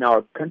in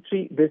our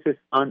country. This is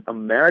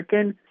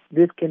un-American.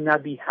 This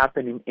cannot be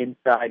happening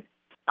inside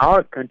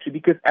our country,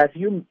 because as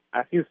you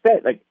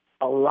said,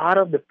 a lot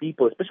of the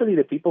people, especially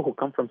the people who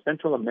come from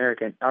Central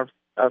America, are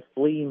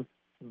fleeing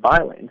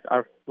violence,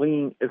 are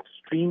fleeing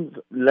extreme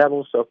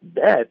levels of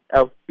death,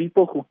 of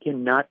people who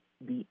cannot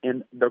be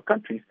in their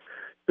countries.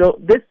 So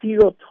this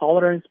zero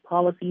tolerance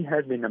policy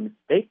has been a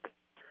mistake.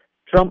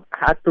 Trump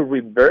had to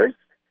reverse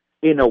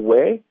in a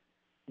way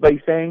by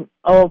saying,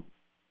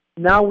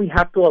 now we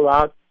have to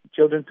allow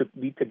children to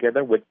be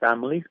together with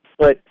families,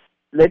 but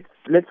let's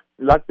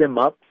lock them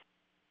up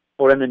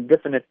for an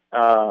indefinite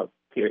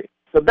period.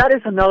 So that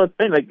is another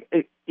thing.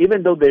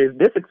 Even though there is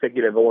this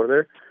executive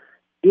order,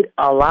 it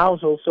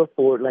allows also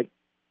for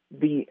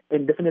the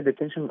indefinite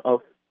detention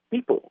of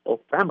people, of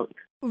families.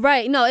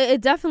 Right. No,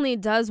 it definitely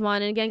does,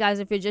 Juan. And again, guys,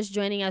 if you're just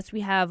joining us, we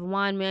have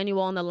Juan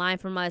Manuel on the line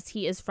from us.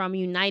 He is from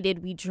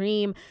United We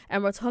Dream,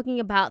 and we're talking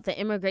about the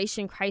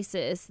immigration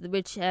crisis,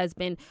 which has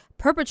been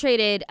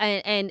perpetrated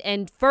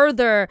and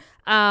further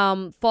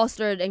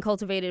fostered and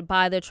cultivated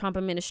by the Trump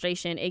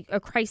administration. A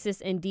crisis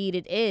indeed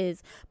it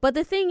is. But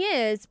the thing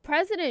is,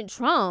 President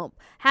Trump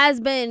has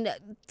been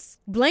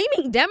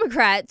blaming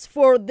Democrats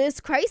for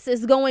this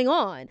crisis going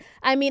on.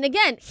 I mean,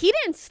 again, he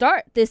didn't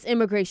start this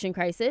immigration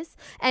crisis.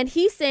 And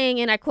he's saying,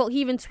 and I quote,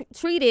 he even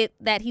tweeted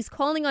that he's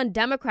calling on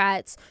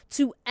Democrats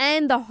to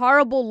end the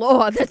horrible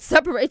law that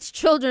separates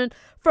children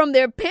from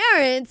their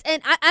parents.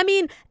 And I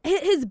mean,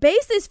 his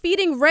base is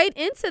feeding right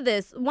into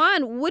this.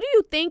 Juan, what do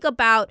you think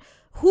about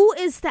who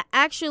is to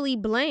actually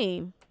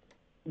blame?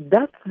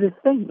 That's the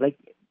thing. Like,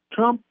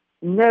 Trump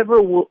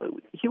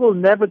he will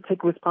never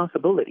take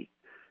responsibility.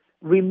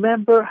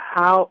 Remember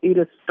how it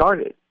has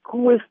started.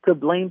 Who is to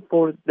blame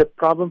for the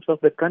problems of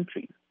the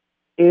country?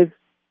 Is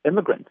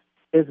immigrants,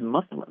 is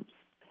Muslims,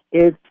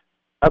 it's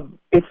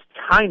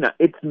China,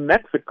 it's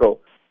Mexico.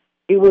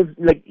 It was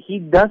like he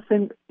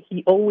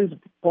always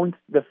points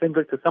the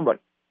finger to somebody.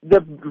 The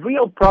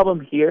real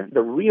problem here,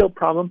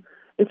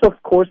 is,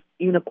 of course,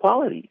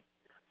 inequality,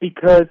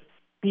 because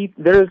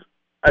there's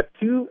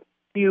too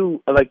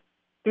few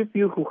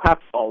who have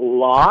a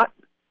lot,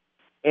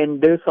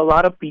 and there's a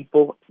lot of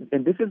people,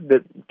 and this is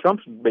the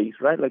Trump's base,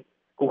 right? Like,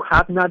 who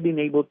have not been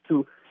able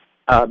to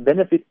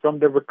benefit from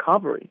the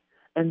recovery,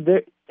 and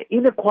the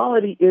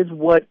inequality is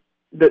what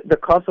the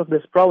cause of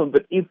this problem.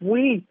 But if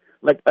we,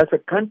 like, as a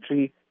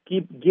country,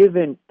 keep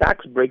giving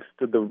tax breaks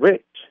to the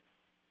rich,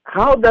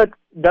 how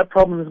that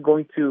problem is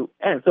going to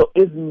end? So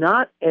it's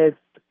not as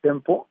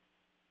simple.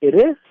 It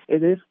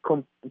is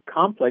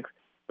complex,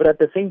 but at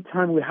the same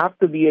time, we have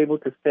to be able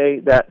to say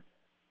that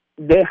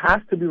there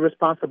has to be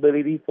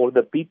responsibility for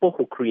the people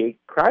who create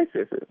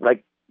crises.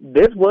 Like,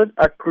 this was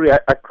a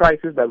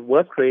crisis that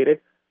was created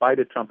by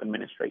the Trump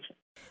administration.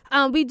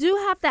 We do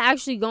have to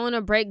actually go on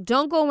a break.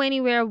 Don't go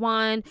anywhere,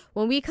 Juan.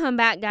 When we come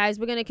back, guys,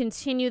 we're going to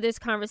continue this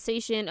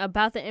conversation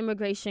about the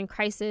immigration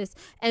crisis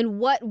and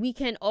what we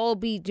can all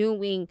be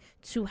doing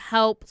to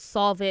help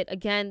solve it.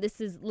 Again, this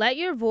is Let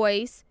Your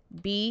Voice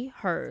Be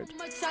Heard.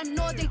 I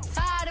know they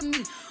tired of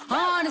me.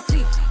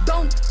 Honestly,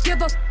 don't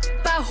give a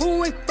about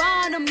who in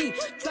front of me.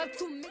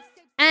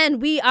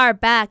 And we are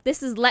back.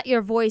 This is Let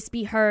Your Voice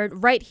Be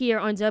Heard right here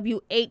on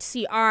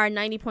WHCR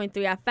 90.3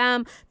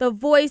 FM, the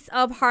voice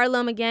of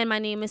Harlem. Again, my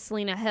name is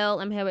Selena Hill.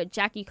 I'm here with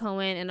Jackie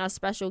Cohen and our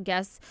special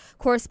guest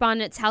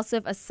correspondent,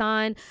 Tausif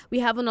Ahsan. We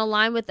have on the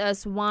line with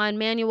us Juan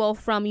Manuel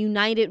from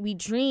United We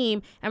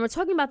Dream, and we're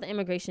talking about the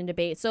immigration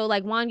debate. So,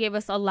 like, Juan gave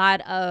us a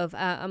lot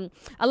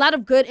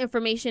of good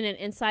information and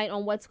insight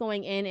on what's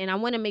going in, and I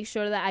want to make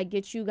sure that I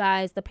get you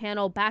guys, the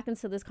panel, back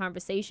into this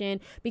conversation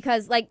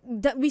because, like,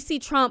 we see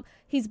Trump.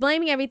 He's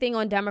blaming everything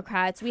on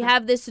Democrats. We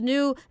have this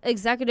new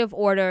executive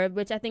order,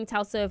 which I think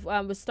Tausif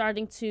was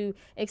starting to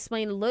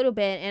explain a little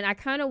bit. And I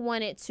kind of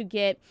wanted to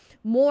get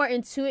more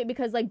into it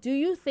because, like, do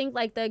you think,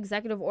 like, the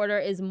executive order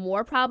is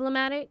more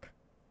problematic?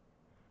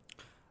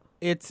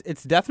 It's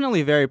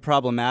definitely very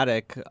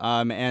problematic.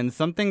 And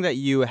something that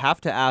you have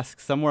to ask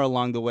somewhere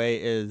along the way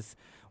is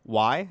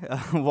why?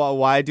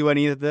 Why do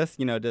any of this?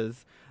 You know,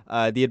 does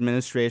the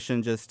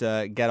administration just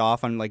get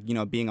off on, like, you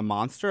know, being a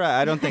monster?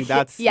 I don't think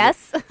that's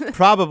yes.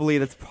 Probably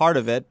that's part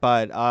of it.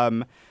 But,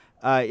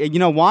 you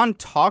know, Juan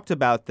talked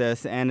about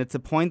this, and it's a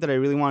point that I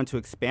really wanted to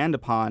expand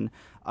upon.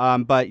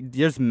 But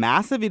there's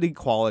massive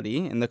inequality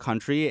in the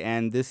country,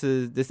 and this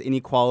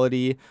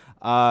inequality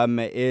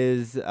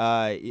is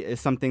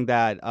something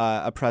that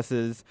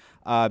oppresses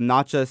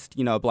not just,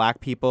 you know,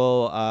 Black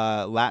people,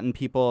 Latin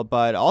people,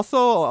 but also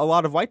a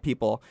lot of white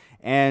people.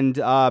 And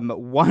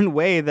one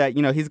way that,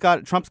 you know,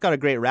 Trump's got a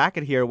great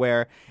racket here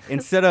where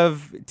instead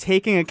of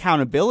taking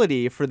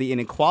accountability for the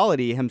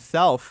inequality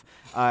himself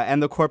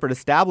and the corporate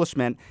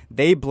establishment,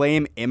 they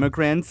blame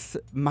immigrants,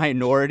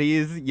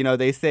 minorities. You know,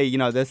 they say, you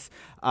know, this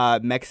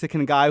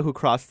Mexican guy who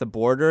crossed the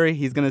border,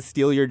 he's going to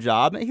steal your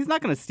job. He's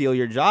not going to steal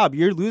your job.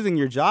 You're losing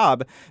your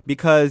job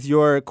because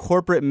your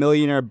corporate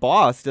millionaire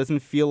boss doesn't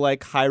feel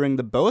like hiring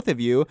the both of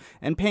you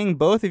and paying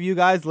both of you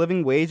guys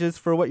living wages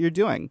for what you're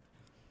doing.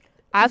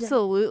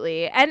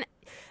 Absolutely. And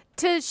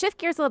to shift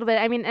gears a little bit,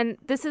 I mean, and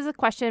this is a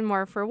question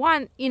more for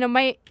Juan, you know,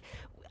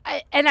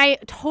 I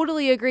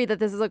totally agree that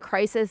this is a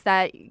crisis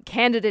that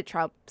candidate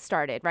Trump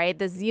started, right?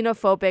 The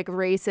xenophobic,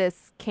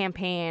 racist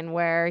campaign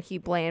where he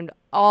blamed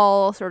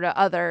all sort of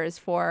others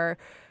for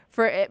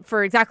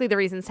exactly the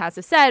reasons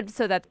Tausif said,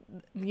 so that,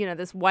 you know,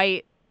 this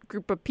white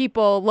group of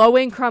people,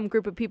 low-income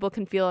group of people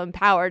can feel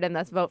empowered and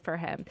thus vote for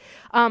him.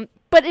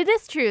 But it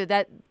is true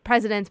that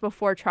presidents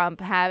before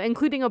Trump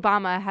including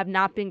Obama, have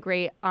not been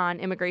great on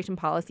immigration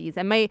policies.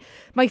 And my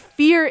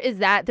fear is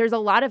that there's a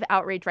lot of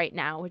outrage right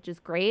now, which is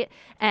great,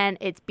 and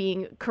it's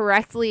being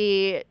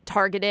correctly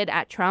targeted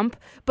at Trump.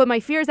 But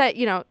my fear is that,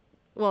 you know,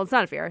 well, it's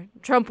not a fear.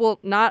 Trump will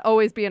not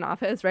always be in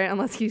office, right?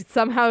 Unless he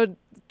somehow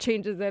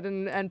changes it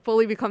and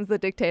fully becomes the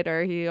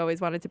dictator he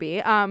always wanted to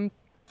be.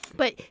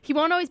 But he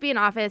won't always be in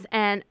office,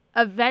 and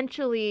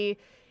eventually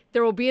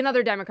there will be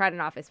another Democrat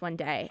in office one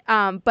day.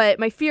 But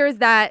my fear is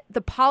that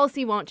the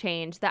policy won't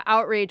change, the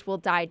outrage will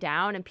die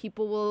down, and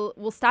people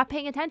will stop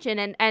paying attention,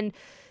 and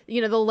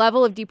the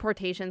level of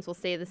deportations will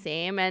stay the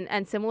same,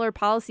 and similar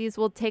policies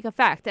will take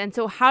effect. And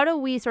so how do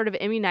we sort of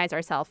immunize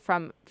ourselves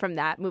from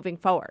that moving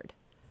forward?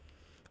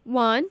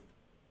 Juan?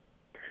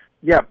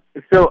 Yeah,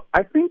 so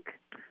I think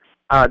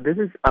this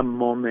is a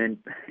moment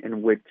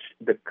in which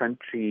the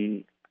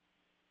country,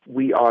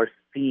 we are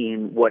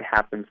seeing what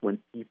happens when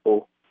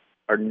people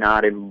are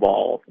not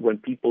involved, when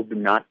people do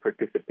not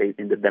participate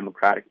in the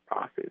democratic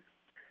process.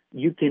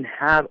 You can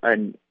have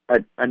an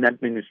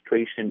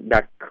administration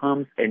that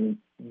comes and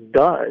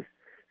does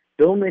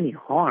so many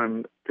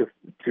harm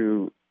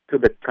to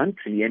the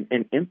country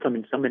and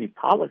implement so many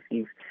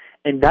policies,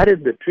 and that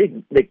is the trick.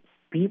 Like,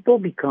 people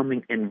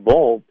becoming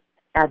involved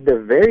at the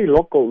very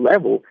local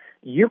level.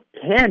 You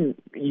can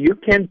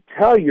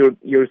tell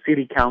your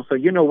city council,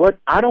 you know what,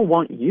 I don't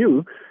want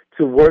you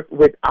to work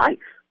with ICE,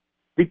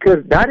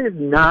 because that is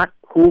not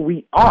who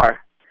we are.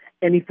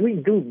 And if we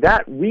do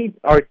that, we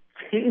are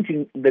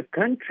changing the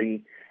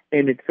country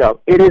in itself.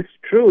 It is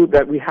true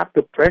that we have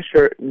to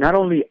pressure not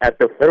only at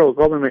the federal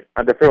government,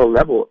 at the federal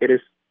level, it is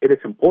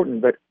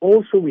important, but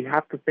also we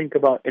have to think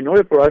about, in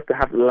order for us to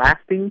have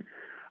lasting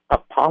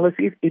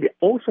policies, it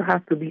also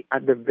has to be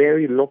at the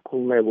very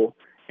local level,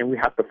 and we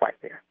have to fight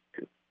there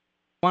too.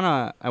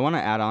 I want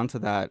to add on to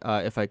that,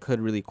 if I could,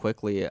 really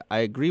quickly. I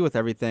agree with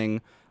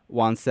everything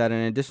Juan said. In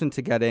addition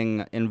to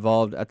getting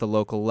involved at the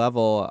local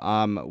level,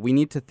 we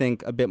need to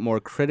think a bit more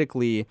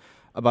critically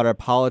about our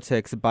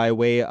politics by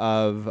way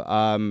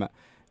of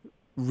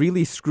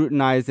really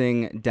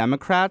scrutinizing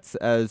Democrats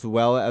as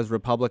well as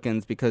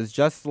Republicans, because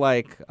just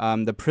like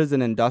the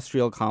prison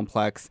industrial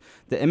complex,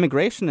 the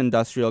immigration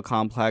industrial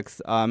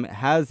complex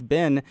has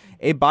been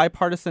a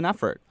bipartisan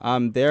effort.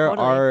 There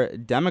are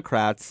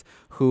Democrats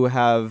who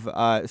have,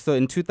 so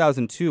in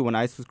 2002, when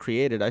ICE was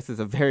created, ICE is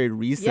a very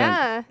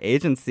recent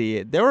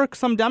agency, there were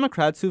some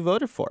Democrats who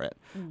voted for it.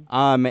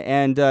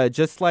 And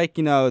just like,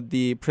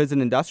 the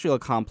prison industrial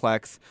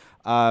complex,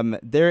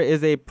 there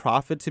is a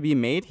profit to be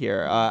made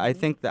here. I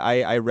think that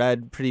I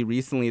read pretty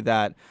recently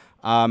that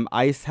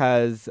ICE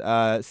has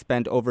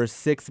spent over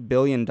 $6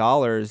 billion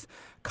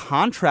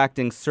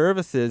contracting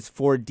services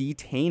for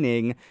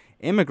detaining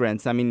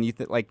immigrants. I mean,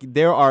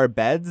 there are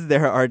beds,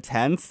 there are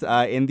tents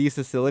in these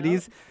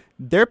facilities. Yep.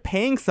 They're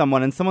paying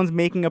someone, and someone's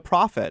making a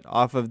profit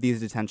off of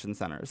these detention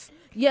centers.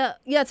 Yeah,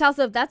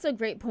 Tausif, that's a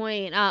great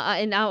point.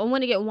 And I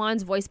want to get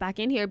Juan's voice back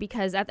in here,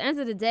 because at the end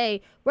of the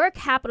day, we're a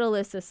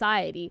capitalist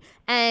society.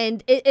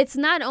 And it's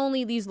not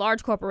only these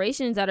large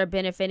corporations that are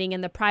benefiting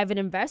and the private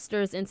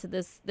investors into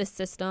this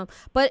system,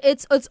 but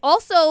it's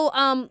also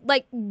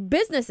like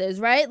businesses,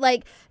 right?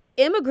 Like,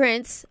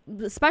 immigrants,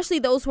 especially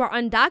those who are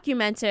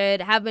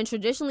undocumented, have been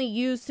traditionally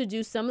used to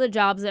do some of the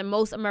jobs that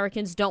most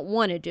Americans don't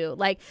want to do.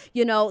 Like,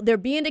 they're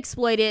being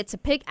exploited to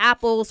pick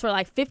apples for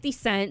like 50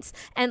 cents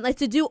and like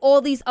to do all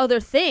these other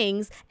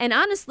things. And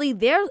honestly,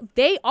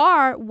 they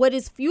are what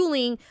is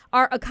fueling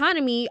our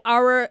economy,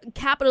 our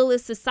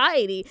capitalist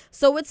society.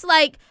 So it's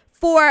like,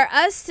 for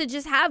us to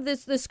just have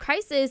this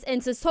crisis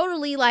and to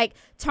totally like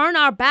turn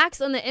our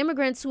backs on the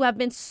immigrants who have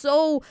been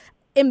so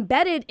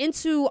embedded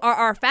into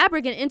our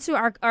fabric and into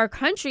our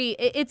country,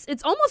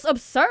 it's almost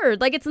absurd.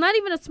 Like, it's not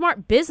even a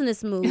smart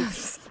business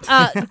move.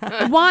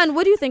 Juan,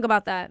 what do you think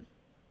about that?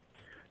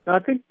 No, I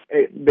think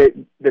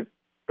the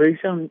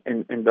prison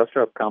and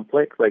industrial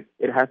complex, like,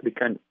 it has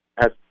become,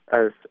 as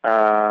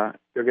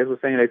your guest was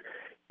saying, like,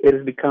 it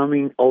is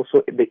becoming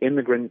also the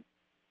immigrant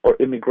or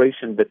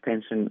immigration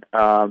detention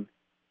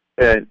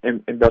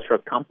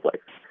industrial complex.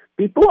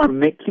 People are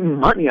making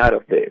money out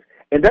of this,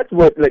 and that's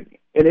what, like,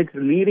 and it's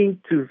leading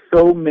to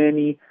so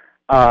many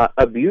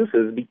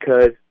abuses,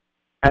 because,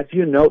 as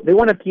you know, they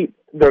want to keep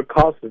their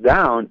costs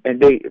down, and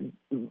they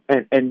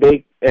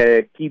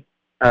keep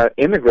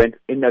immigrants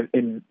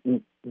in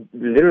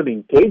literally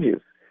in cages,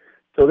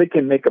 so they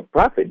can make a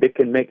profit. They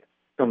can make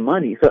some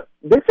money. So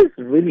this is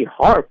really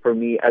hard for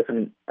me as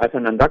an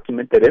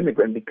undocumented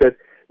immigrant, because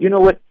you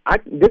know what?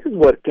 This is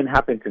what can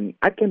happen to me.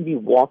 I can be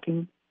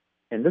walking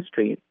in the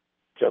street,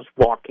 just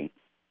walking,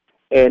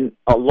 and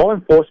a law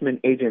enforcement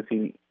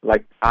agency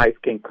like ICE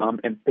can come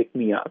and pick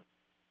me up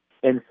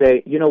and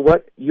say, you know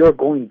what, you're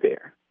going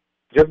there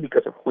just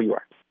because of who you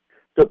are.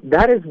 So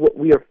that is what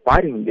we are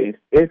fighting against,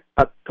 is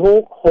a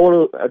total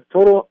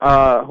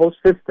whole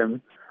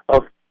system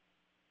of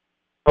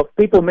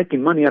people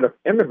making money out of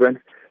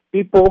immigrants,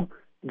 people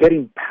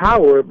getting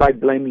power by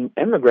blaming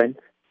immigrants,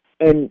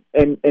 and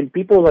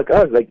people like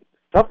us, like,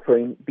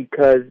 suffering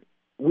because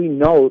we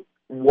know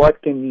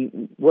what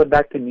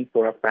that can mean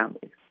for our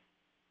families.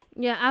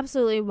 Yeah,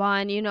 absolutely,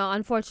 Juan.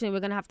 Unfortunately, we're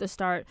going to have to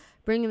start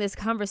bringing this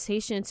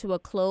conversation to a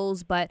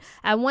close, but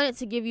I wanted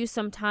to give you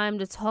some time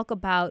to talk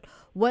about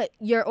what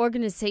your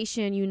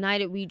organization,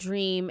 United We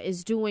Dream,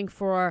 is doing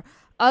for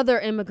other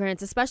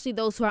immigrants, especially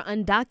those who are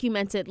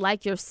undocumented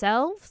like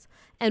yourselves,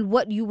 and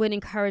what you would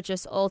encourage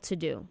us all to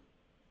do.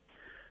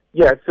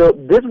 Yeah, so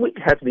this week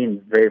has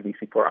been very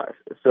busy for us.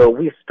 So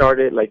we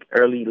started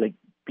early,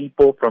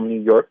 people from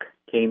New York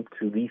came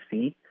to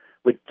D.C.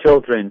 with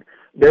children.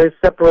 There is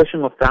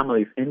separation of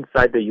families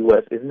inside the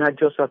U.S. It's not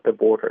just at the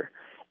border.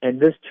 And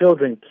these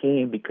children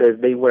came because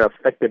they were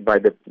affected by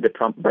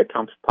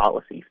Trump's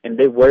policies, and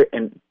they were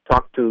and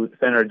talked to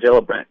Senator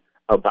Gillibrand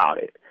about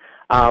it.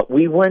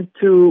 We went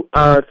to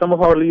some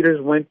of our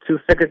leaders went to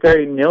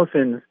Secretary of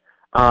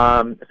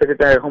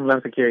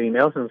Homeland Security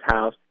Nelson's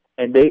house,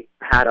 and they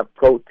had a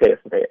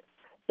protest there.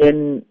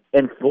 In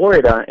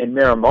Florida, in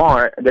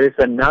Miramar, there is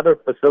another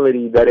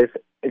facility that is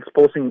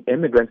exposing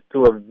immigrants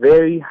to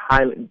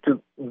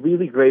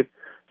really grave,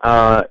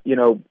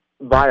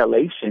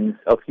 violations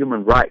of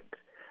human rights.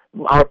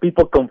 Our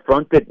people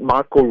confronted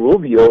Marco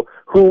Rubio,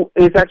 who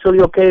is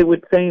actually okay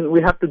with saying we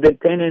have to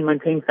detain and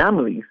maintain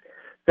families.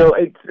 So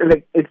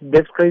it's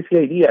this crazy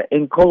idea.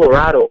 In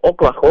Colorado,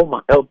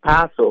 Oklahoma, El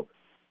Paso,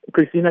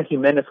 Cristina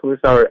Jimenez, who is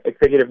our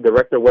executive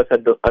director, was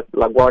at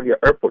LaGuardia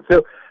Airport.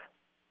 So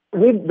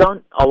we've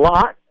done a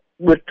lot.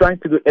 We're trying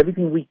to do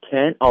everything we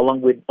can,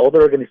 along with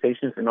other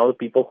organizations and other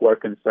people who are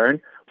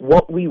concerned.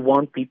 What we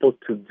want people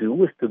to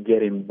do is to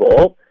get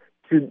involved,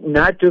 to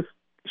not just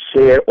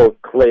share or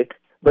click,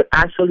 but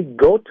actually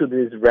go to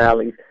these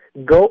rallies,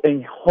 go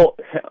and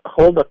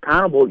hold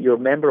accountable your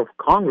member of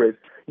Congress,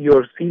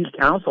 your city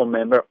council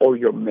member, or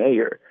your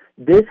mayor.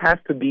 This has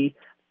to be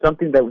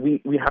something that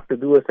we have to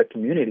do as a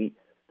community.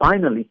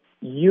 Finally,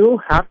 you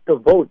have to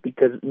vote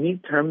because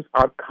midterms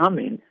are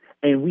coming,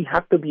 and we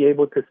have to be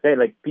able to say,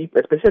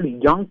 people, especially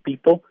young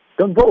people,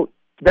 don't vote.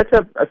 That's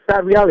a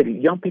sad reality.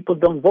 Young people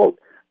don't vote.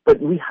 But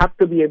we have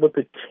to be able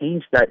to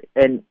change that.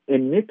 And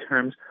in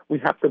midterms, we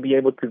have to be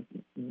able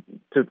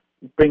to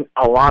bring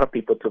a lot of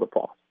people to the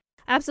polls.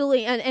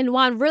 Absolutely. And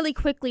Juan, really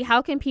quickly,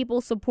 how can people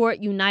support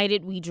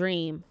United We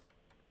Dream?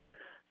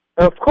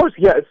 Of course,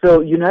 yeah.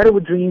 So United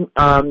We Dream,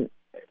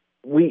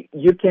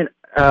 you can,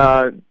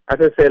 as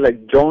I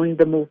said, join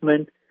the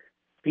movement,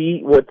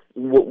 see what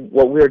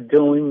we're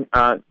doing,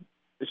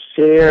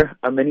 share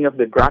many of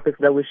the graphics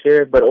that we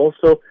share, but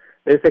also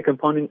there's a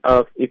component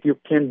of if you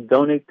can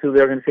donate to the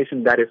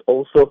organization, that is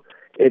also,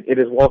 it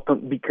is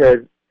welcome, because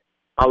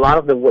a lot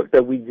of the work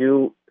that we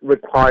do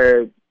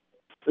require,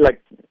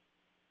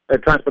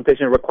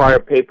 transportation require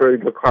paper,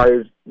 it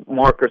requires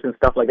markers and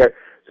stuff like that.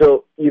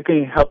 So you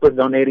can help us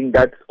donating.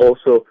 That's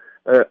also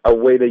a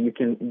way that you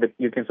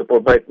can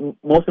support. But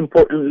most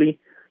importantly,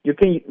 you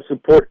can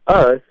support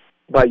us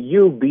by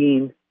you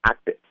being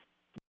active.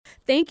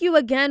 Thank you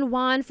again,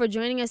 Juan, for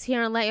joining us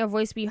here on Let Your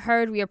Voice Be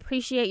Heard. We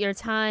appreciate your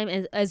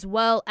time as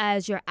well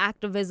as your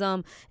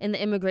activism in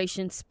the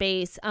immigration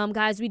space.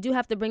 Guys, we do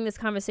have to bring this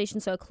conversation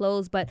to a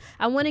close, but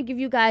I want to give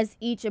you guys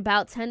each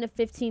about 10 to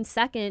 15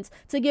 seconds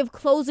to give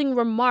closing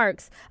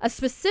remarks,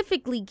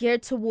 specifically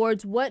geared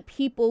towards what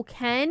people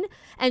can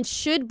and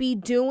should be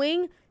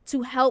doing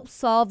to help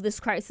solve this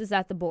crisis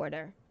at the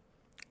border.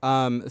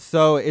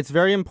 So it's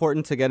very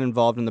important to get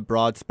involved in the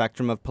broad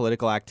spectrum of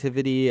political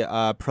activity,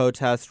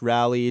 protest,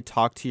 rally,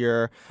 talk to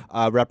your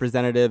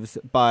representatives.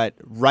 But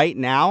right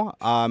now,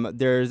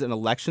 there's an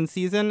election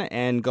season,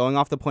 and going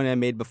off the point I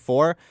made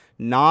before,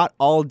 not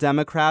all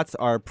Democrats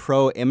are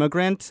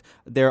pro-immigrant.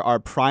 There are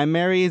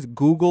primaries.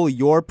 Google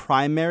your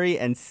primary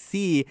and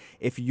see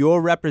if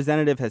your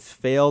representative has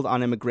failed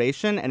on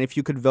immigration and if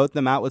you could vote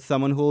them out with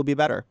someone who will be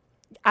better.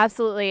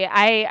 Absolutely.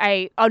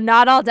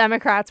 Not all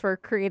Democrats were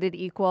created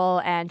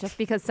equal, and just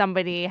because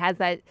somebody has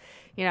that,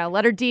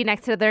 letter D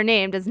next to their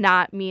name does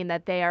not mean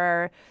that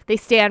they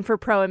stand for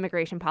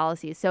pro-immigration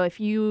policies. So if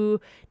you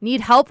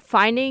need help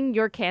finding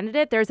your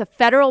candidate, there's a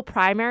federal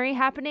primary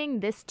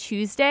happening this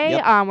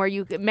Tuesday,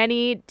 where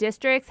many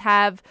districts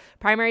have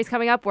primaries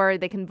coming up where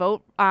they can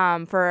vote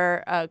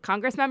for a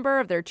Congress member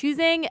of their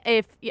choosing.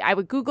 I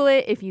would Google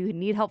it. If you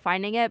need help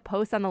finding it,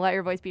 post on the Let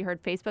Your Voice Be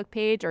Heard Facebook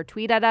page or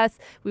tweet at us.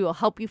 We will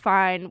help you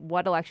find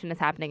what election is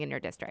happening in your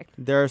district.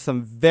 There are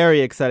some very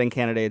exciting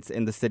candidates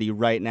in the city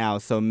right now,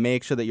 so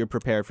make sure that you're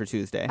prepared for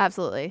Tuesday.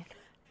 Absolutely.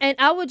 And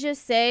I would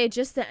just say,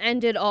 just to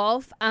end it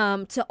off,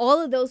 to all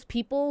of those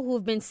people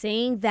who've been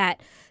saying that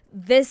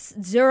this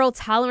zero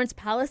tolerance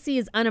policy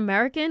is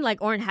un-American,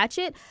 like Orrin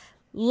Hatchett,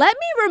 let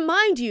me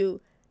remind you,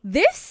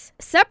 this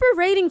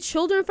separating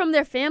children from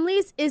their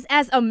families is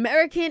as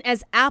American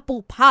as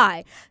apple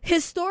pie.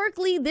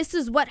 Historically, this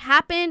is what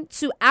happened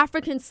to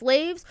African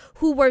slaves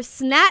who were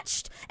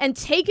snatched and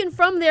taken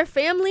from their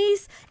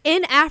families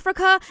in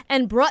Africa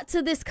and brought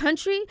to this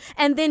country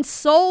and then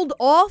sold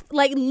off.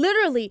 Like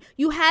literally,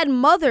 you had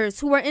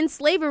mothers who were in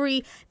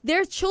slavery.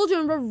 Their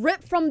children were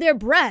ripped from their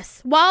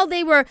breasts while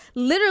they were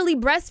literally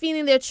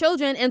breastfeeding their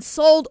children and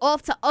sold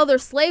off to other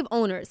slave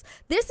owners.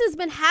 This has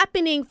been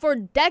happening for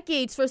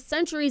decades, for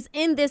centuries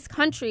in this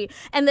country.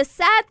 And the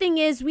sad thing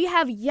is we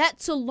have yet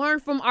to learn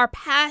from our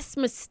past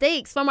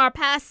mistakes, from our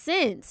past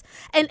sins.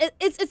 And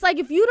it's like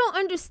if you don't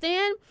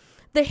understand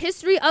the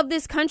history of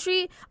this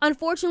country,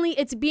 unfortunately,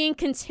 it's being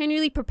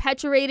continually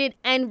perpetuated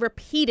and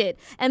repeated.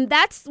 And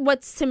that's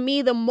what's, to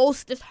me, the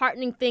most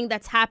disheartening thing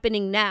that's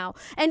happening now.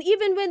 And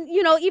even when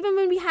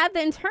we had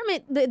the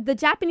internment, the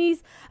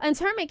Japanese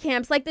internment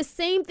camps, like the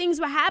same things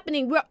were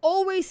happening. We're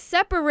always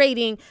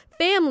separating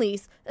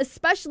families,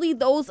 especially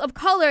those of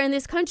color in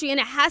this country, and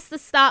it has to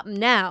stop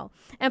now.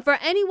 And for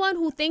anyone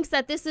who thinks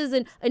that this is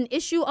an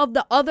issue of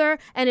the other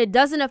and it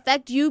doesn't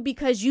affect you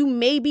because you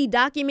may be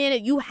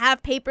documented, you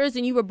have papers,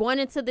 and you were born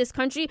into this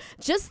country,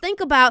 just think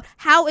about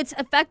how it's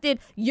affected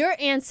your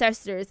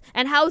ancestors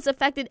and how it's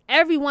affected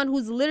everyone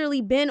who's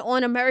literally been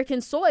on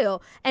American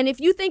soil. And if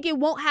you think it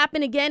won't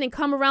happen again and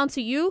come around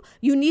to you,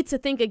 you need to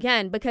think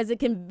again, because it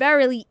can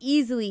very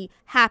easily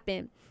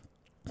happen.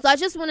 So I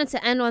just wanted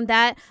to end on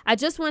that. I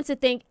just want to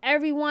thank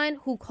everyone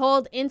who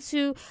called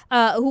into,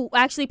 who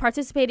actually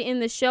participated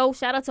in the show.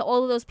 Shout out to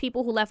all of those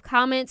people who left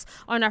comments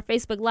on our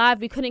Facebook Live.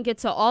 We couldn't get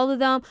to all of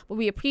them, but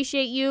we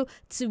appreciate you.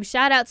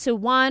 Shout out to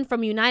Juan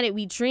from United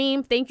We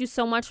Dream. Thank you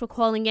so much for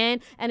calling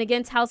in. And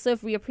again,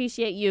 Tausif, we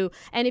appreciate you.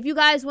 And if you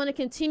guys want to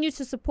continue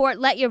to support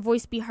Let Your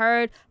Voice Be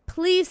Heard,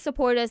 please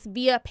support us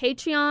via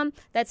Patreon.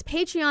 That's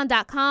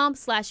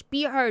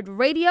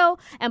patreon.com/BeHeardRadio.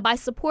 And by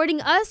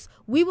supporting us,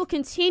 we will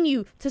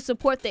continue to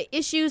support the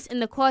issues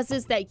and the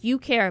causes that you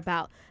care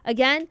about.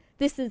 Again,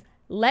 this is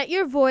Let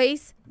Your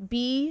Voice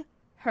Be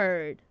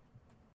Heard.